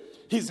Spirit.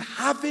 He's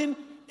having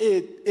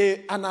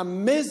an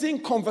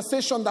amazing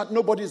conversation that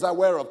nobody is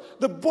aware of.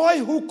 The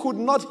boy who could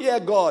not hear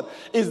God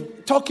is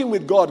talking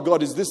with God.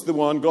 God, is this the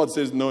one? God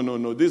says,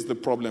 no. This is the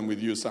problem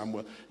with you,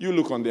 Samuel. You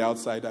look on the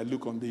outside, I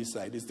look on this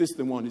side. Is this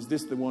the one? Is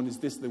this the one? Is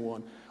this the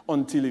one?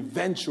 Until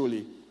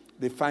eventually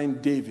they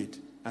find David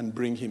and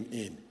bring him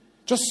in.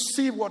 Just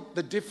see what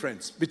the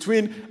difference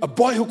between a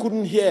boy who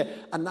couldn't hear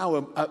and now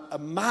a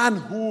man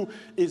who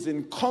is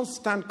in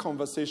constant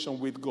conversation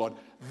with God.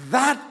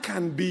 That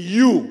can be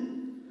you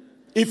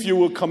if you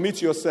will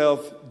commit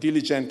yourself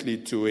diligently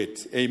to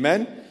it.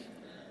 Amen?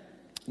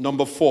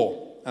 Number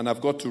 4, and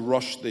I've got to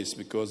rush this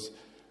because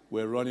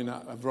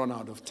I've run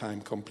out of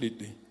time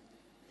completely.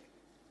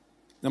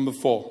 Number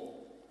 4,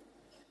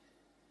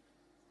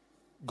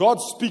 God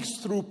speaks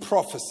through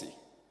prophecy.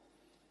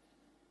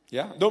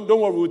 Yeah? Don't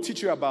worry, we'll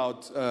teach you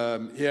about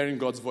hearing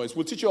God's voice.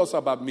 We'll teach you also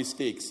about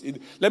mistakes.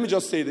 Let me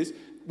just say this.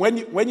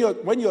 When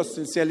you're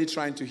sincerely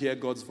trying to hear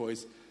God's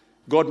voice,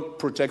 God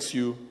protects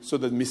you so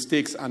that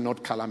mistakes are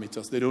not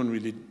calamitous. They don't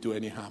really do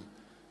any harm.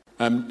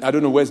 I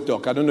don't know, where's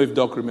Doc? I don't know if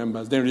Doc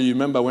remembers. Then you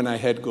remember when I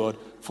heard God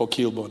for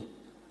Kilburn.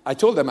 I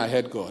told them I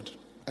heard God.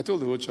 I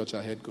told the whole church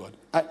I heard God.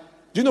 Do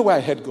you know where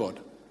I heard God?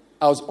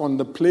 I was on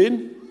the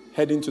plane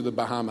heading to the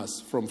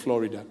Bahamas from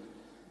Florida.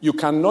 You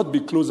cannot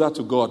be closer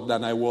to God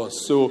than I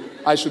was. So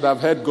I should have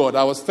heard God.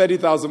 I was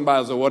 30,000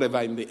 miles or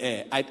whatever in the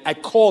air. I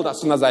called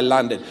as soon as I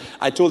landed.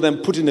 I told them,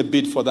 put in a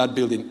bid for that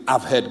building.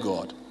 I've heard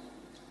God.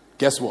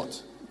 Guess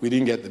what? We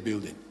didn't get the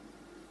building.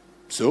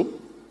 So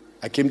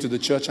I came to the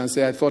church and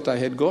said, I thought I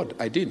heard God.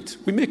 I didn't.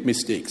 We make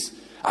mistakes.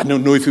 I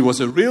don't know if it was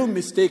a real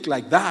mistake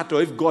like that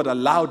or if God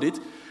allowed it,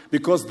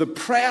 because the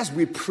prayers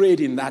we prayed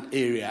in that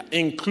area,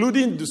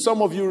 including, do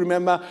some of you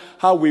remember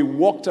how we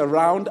walked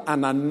around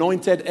and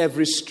anointed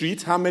every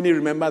street? How many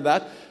remember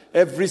that?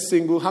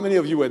 How many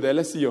of you were there?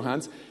 Let's see your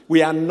hands.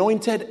 We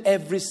anointed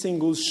every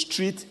single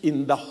street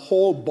in the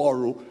whole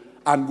borough,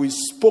 and we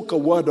spoke a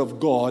word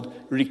of God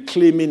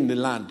reclaiming the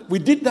land. We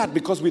did that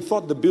because we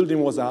thought the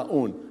building was our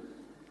own.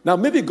 Now,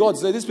 maybe God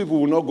said these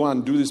people will not go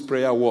and do this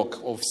prayer walk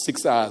of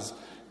 6 hours,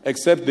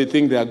 except they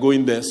think they are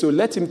going there. So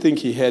let him think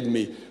he heard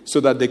me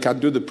so that they can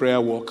do the prayer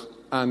walk.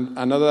 And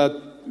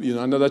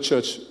another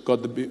church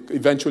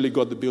eventually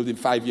got the building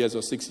 5 years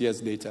or 6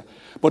 years later.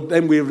 But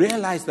then we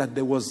realized that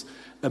there was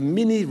a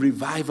mini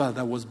revival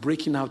that was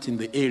breaking out in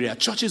the area.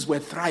 Churches were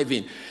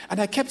thriving.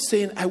 And I kept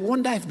saying, I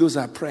wonder if those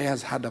our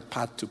prayers had a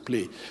part to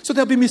play. So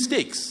there'll be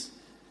mistakes.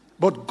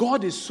 But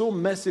God is so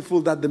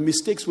merciful that the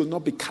mistakes will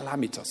not be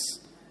calamitous.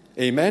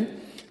 Amen?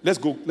 Let's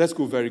go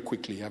very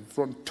quickly. I've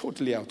run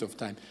totally out of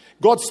time.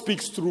 God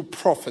speaks through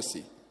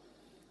prophecy.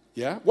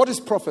 Yeah? What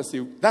is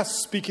prophecy?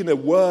 That's speaking a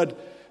word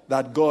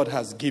that God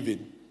has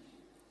given.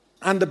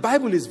 And the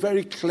Bible is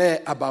very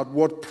clear about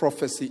what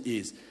prophecy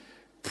is.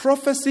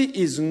 Prophecy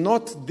is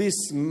not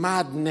this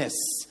madness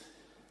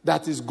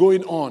that is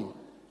going on.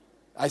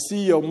 I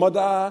see your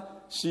mother,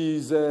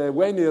 she's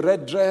wearing a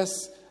red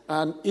dress,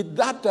 and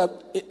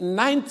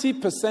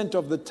 90%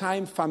 of the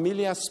time,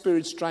 familiar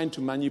spirits trying to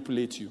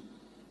manipulate you.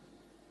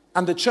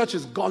 And the church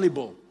is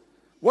gullible.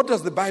 What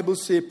does the Bible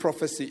say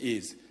prophecy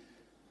is?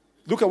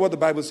 Look at what the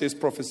Bible says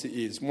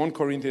prophecy is. 1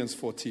 Corinthians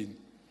 14.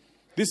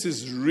 This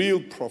is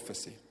real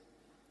prophecy.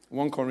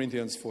 1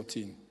 Corinthians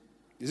 14.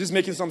 Is this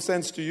making some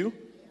sense to you?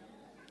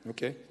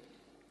 Okay.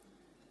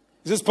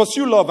 It says,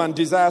 pursue love and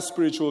desire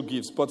spiritual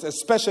gifts, but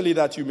especially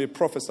that you may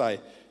prophesy.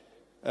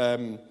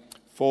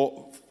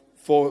 For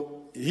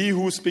he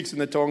who speaks in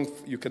the tongue,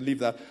 you can leave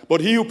that.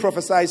 But he who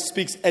prophesies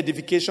speaks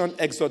edification,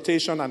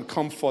 exhortation, and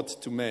comfort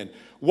to men.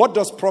 What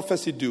does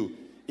prophecy do?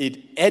 It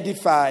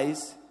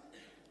edifies,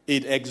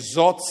 it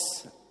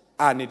exhorts,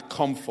 and it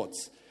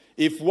comforts.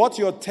 If what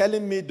you're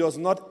telling me does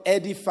not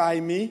edify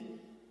me,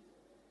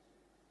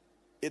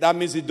 that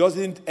means it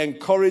doesn't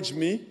encourage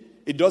me,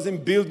 it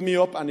doesn't build me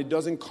up, and it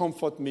doesn't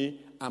comfort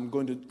me, I'm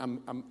going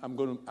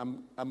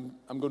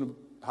to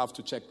have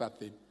to check that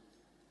thing.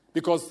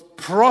 Because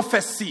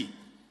prophecy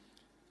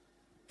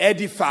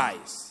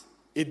edifies,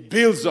 it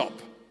builds up,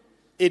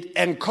 it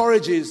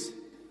encourages,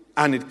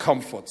 and it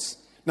comforts.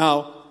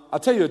 Now, I'll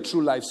tell you a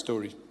true life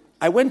story.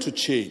 I went to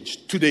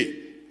change today.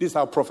 This is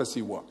how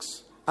prophecy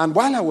works. And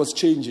while I was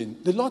changing,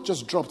 the Lord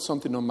just dropped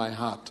something on my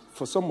heart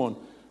for someone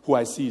who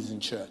I see is in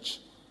church.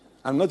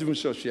 I'm not even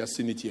sure she has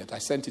seen it yet. I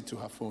sent it to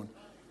her phone.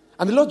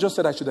 And the Lord just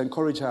said I should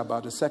encourage her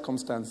about the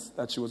circumstance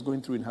that she was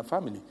going through in her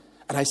family.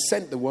 And I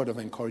sent the word of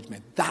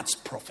encouragement. That's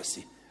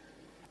prophecy.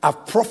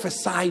 I've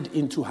prophesied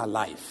into her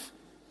life.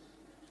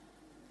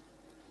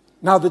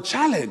 Now, the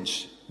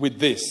challenge with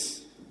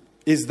this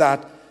is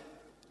that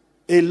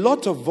A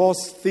lot of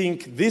us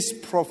think this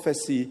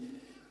prophecy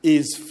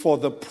is for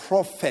the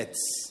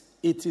prophets.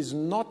 It is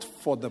not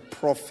for the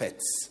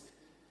prophets.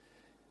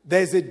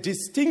 There's a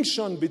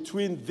distinction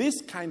between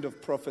this kind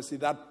of prophecy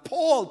that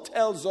Paul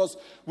tells us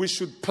we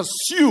should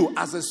pursue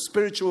as a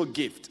spiritual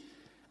gift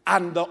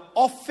and the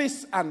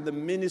office and the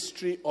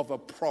ministry of a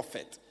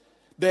prophet.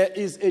 There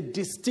is a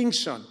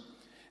distinction.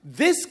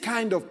 This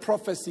kind of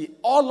prophecy,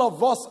 all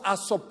of us are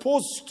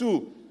supposed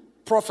to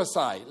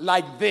prophesy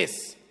like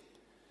this.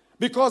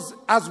 Because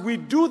as we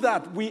do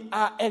that, we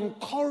are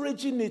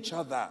encouraging each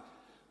other.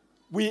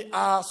 We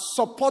are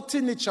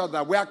supporting each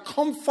other. We are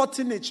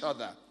comforting each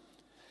other.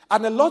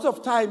 And a lot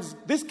of times,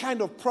 this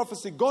kind of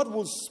prophecy, God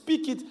will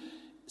speak it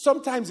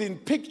sometimes in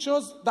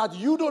pictures that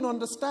you don't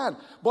understand,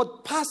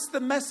 but pass the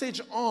message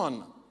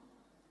on.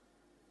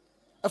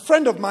 A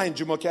friend of mine,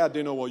 Jumoke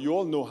Adenowo, you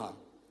all know her.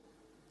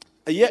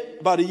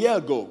 About a year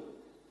ago,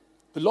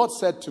 the Lord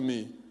said to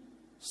me,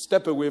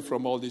 step away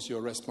from all these your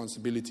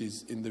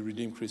responsibilities in the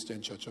Redeemed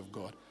Christian Church of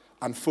God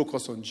and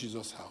focus on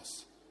Jesus'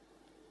 house.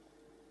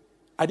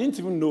 I didn't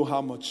even know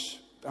how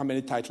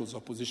many titles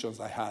or positions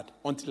I had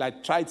until I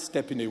tried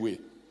stepping away.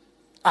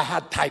 I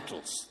had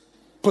titles,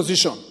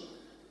 position,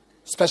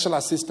 special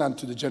assistant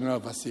to the general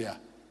overseer,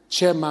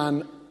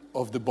 chairman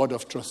of the board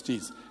of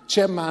trustees,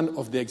 chairman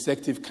of the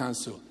executive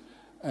council,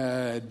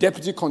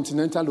 deputy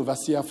continental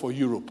overseer for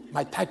Europe.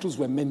 My titles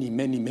were many.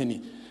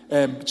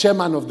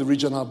 Chairman of the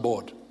regional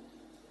board.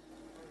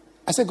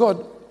 I said,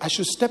 God, I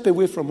should step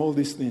away from all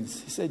these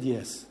things. He said,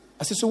 yes.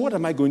 I said, so what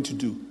am I going to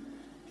do?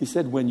 He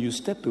said, when you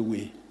step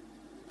away,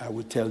 I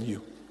will tell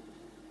you.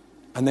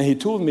 And then he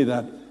told me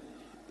that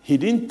he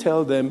didn't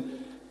tell them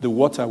the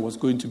water was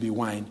going to be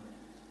wine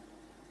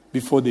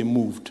before they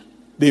moved.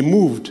 They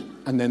moved,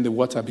 and then the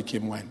water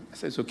became wine. I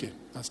said, it's okay,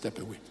 I'll step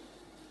away.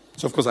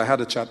 So, of course, I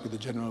had a chat with the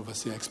general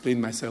overseer,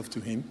 explained myself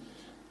to him,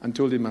 and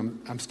told him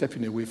I'm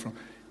stepping away from.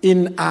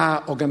 In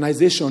our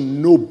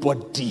organization,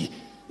 nobody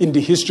in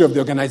the history of the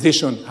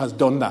organization has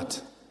done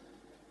that.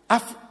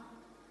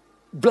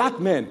 Black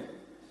men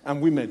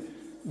and women,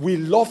 we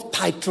love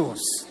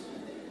titles.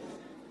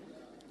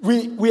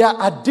 We are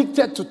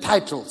addicted to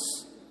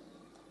titles.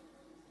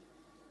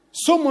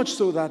 So much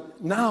so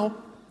that now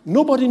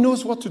nobody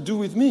knows what to do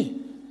with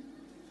me.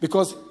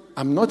 Because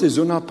I'm not a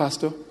zonal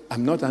pastor.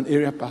 I'm not an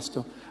area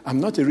pastor. I'm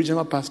not a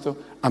regional pastor.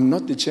 I'm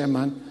not the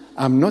chairman.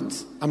 I'm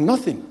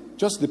nothing.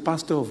 Just the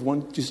pastor of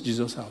one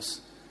Jesus house.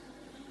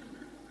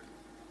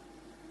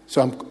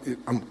 So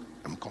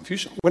I'm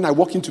confused. When I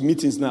walk into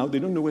meetings now, they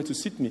don't know where to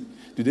sit me.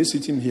 Do they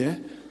sit him here?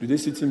 Do they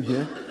sit him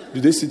here?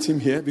 Do they sit him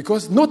here?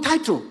 Because no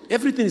title.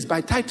 Everything is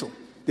by title.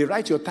 They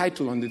write your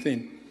title on the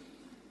thing.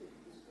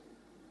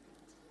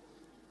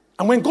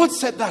 And when God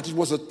said that, it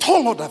was a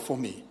tall order for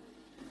me.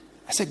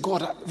 I said,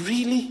 God,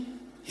 really?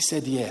 He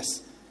said,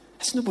 yes.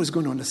 I said, nobody's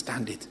going to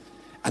understand it.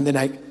 And then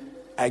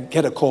I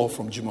get a call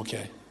from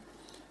Jumoke.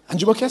 And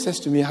Jumoke says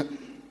to me,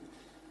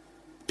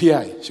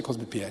 PI, she calls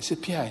me PI. She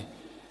said, PI,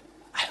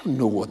 I don't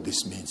know what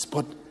this means,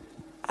 but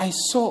I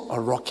saw a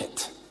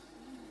rocket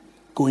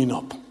going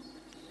up.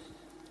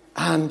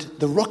 And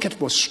the rocket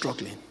was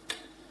struggling.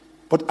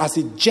 But as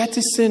it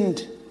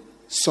jettisoned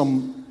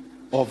some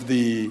of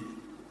the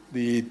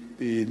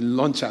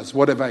launchers,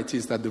 whatever it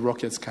is that the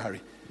rockets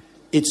carry,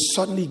 it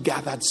suddenly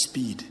gathered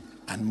speed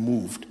and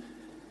moved.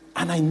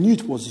 And I knew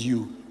it was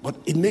you, but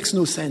it makes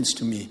no sense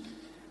to me.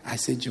 I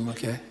said,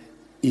 Jumoke,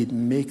 it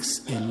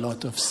makes a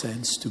lot of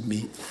sense to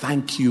me.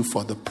 Thank you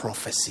for the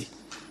prophecy.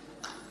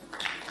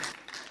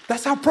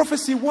 That's how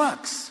prophecy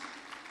works.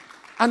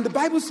 And the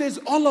Bible says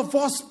all of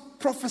us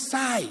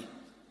prophesy.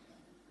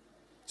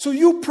 So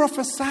you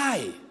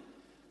prophesy.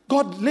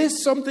 God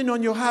lays something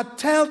on your heart.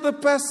 Tell the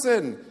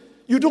person.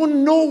 You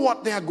don't know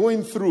what they are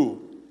going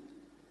through.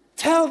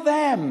 Tell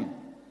them.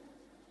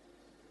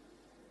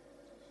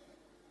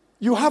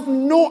 You have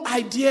no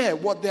idea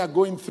what they are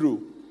going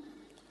through.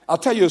 I'll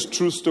tell you a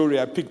true story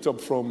I picked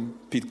up from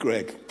Pete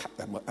Gregg.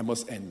 I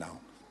must end now.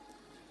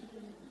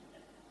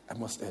 I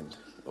must end.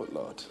 Oh,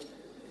 Lord.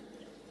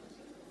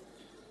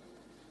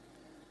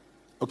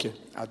 Okay,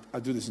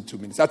 I'll do this in 2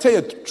 minutes. I'll tell you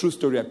a true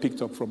story I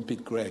picked up from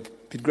Pete Gregg.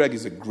 Pete Gregg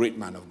is a great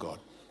man of God.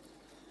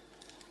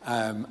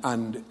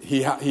 And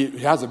he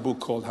has a book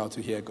called How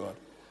to Hear God.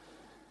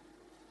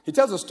 He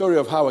tells a story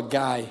of how a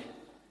guy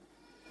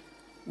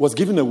was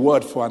given a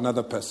word for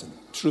another person.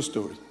 True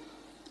story.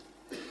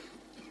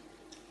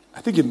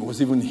 I think it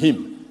was even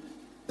him.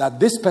 That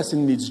this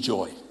person needs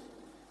joy.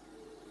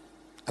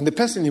 And the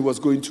person he was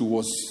going to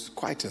was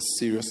quite a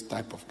serious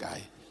type of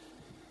guy.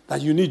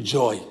 That you need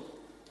joy.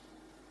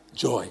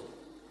 Joy.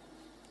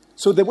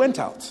 So they went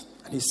out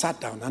and he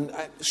sat down and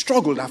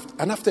struggled.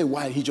 And after a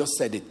while, he just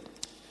said it.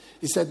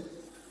 He said,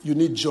 you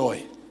need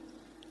joy.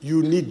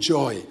 You need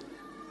joy.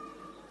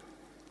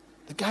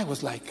 The guy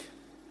was like,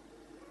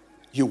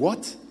 you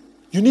what?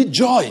 You need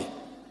joy.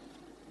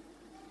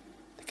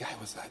 The guy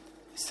was like,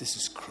 this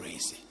is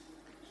crazy.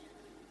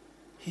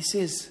 He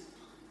says,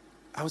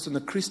 I was on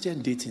a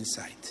Christian dating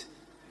site.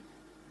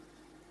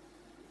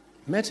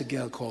 Met a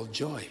girl called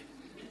Joy.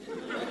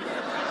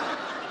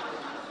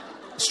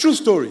 It's true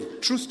story.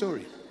 True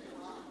story.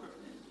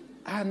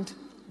 And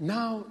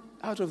now,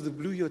 out of the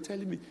blue, you're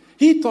telling me.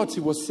 He thought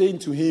he was saying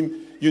to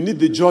him, you need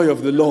the joy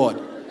of the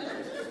Lord.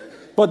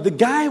 But the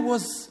guy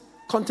was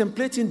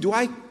contemplating, do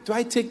I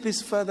take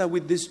this further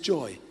with this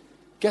joy?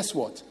 Guess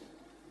what?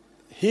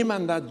 Him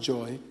and that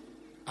joy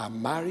are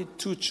married,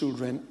 2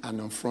 children, and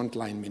on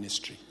frontline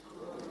ministry.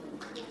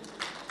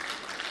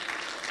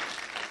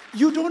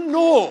 You don't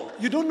know.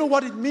 You don't know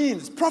what it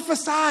means.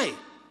 Prophesy.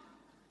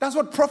 That's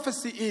what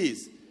prophecy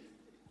is.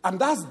 And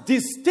that's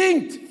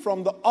distinct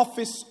from the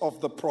office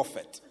of the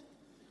prophet,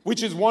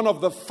 which is one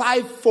of the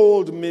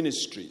 5-fold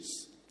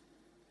ministries.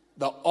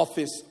 The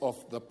office of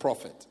the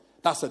prophet.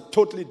 That's a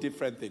totally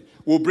different thing.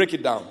 We'll break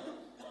it down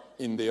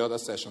in the other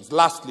sessions.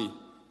 Lastly,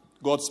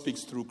 God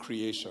speaks through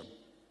creation.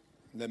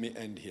 Let me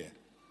end here.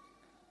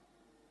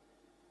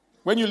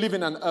 When you live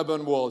in an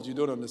urban world, you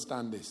don't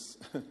understand this.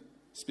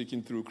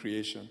 Speaking through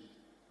creation.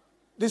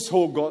 This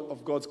whole God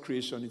of God's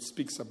creation, it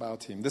speaks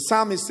about him. The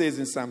psalmist says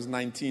in Psalms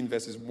 19,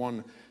 verses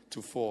 1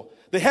 to 4,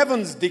 the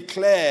heavens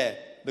declare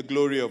the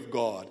glory of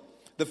God.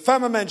 The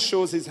firmament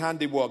shows his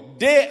handiwork.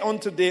 Day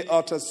unto day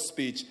utters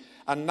speech,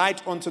 and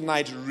night unto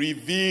night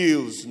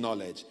reveals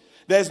knowledge.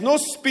 There is no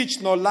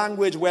speech nor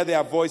language where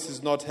their voice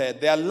is not heard.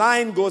 Their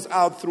line goes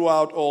out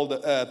throughout all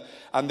the earth,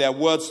 and their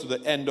words to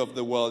the end of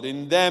the world.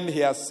 In them he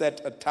has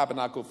set a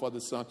tabernacle for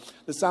the sun.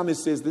 The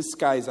psalmist says, these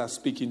skies are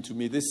speaking to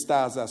me. These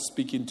stars are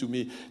speaking to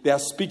me. They are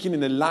speaking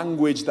in a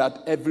language that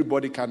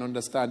everybody can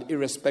understand,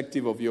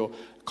 irrespective of your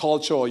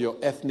culture or your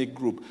ethnic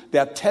group. They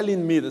are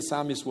telling me, the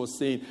psalmist was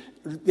saying,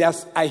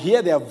 I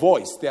hear their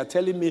voice. They are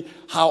telling me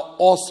how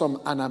awesome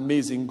and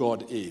amazing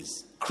God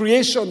is.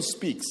 Creation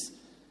speaks.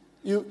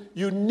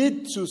 You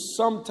need to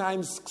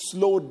sometimes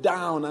slow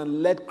down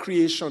and let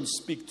creation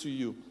speak to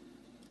you.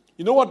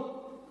 You know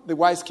what the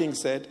wise king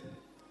said?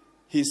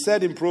 He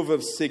said in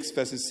Proverbs 6,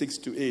 verses 6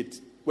 to 8,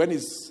 when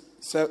his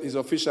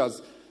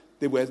officials,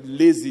 they were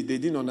lazy, they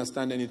didn't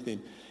understand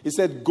anything. He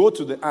said, go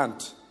to the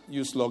ant,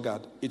 you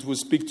sluggard, it will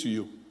speak to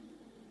you.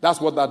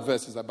 That's what that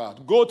verse is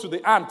about. Go to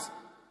the ant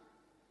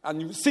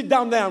and you sit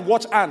down there and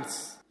watch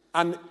ants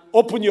and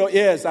open your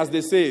ears, as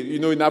they say. You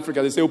know, in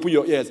Africa, they say, open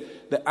your ears.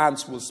 The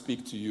ants will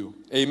speak to you.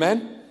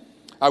 Amen?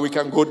 We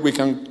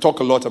can talk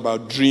a lot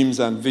about dreams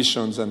and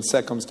visions and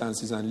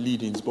circumstances and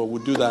leadings, but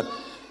we'll do that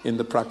in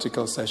the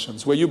practical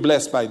sessions. Were you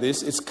blessed by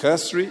this? It's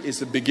cursory.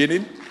 It's a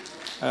beginning.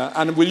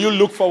 And will you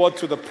look forward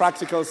to the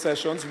practical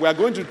sessions? We are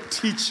going to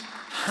teach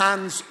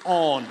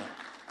hands-on.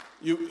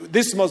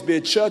 This must be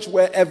a church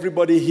where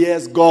everybody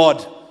hears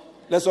God.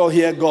 Let's all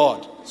hear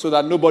God so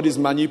that nobody's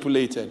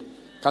manipulated.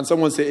 Can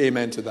someone say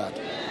amen to that?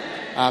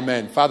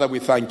 Amen. Father, we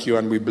thank you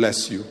and we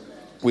bless you.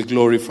 We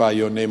glorify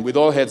your name. With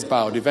all heads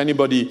bowed, if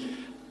anybody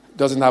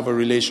doesn't have a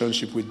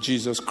relationship with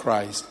Jesus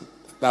Christ,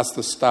 that's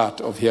the start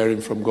of hearing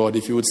from God.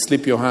 If you would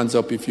slip your hands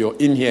up if you're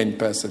in here in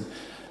person.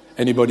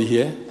 Anybody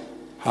here?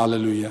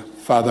 Hallelujah.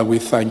 Father, we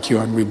thank you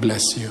and we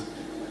bless you.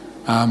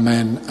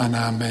 Amen and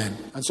amen.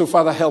 And so,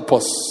 Father, help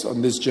us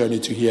on this journey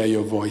to hear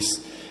your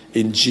voice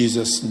in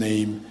Jesus'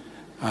 name.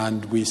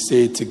 And we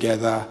say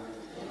together,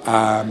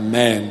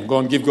 amen. Go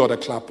on, give God a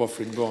clap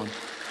offering. Go on.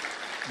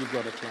 Give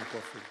God a clap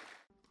offering.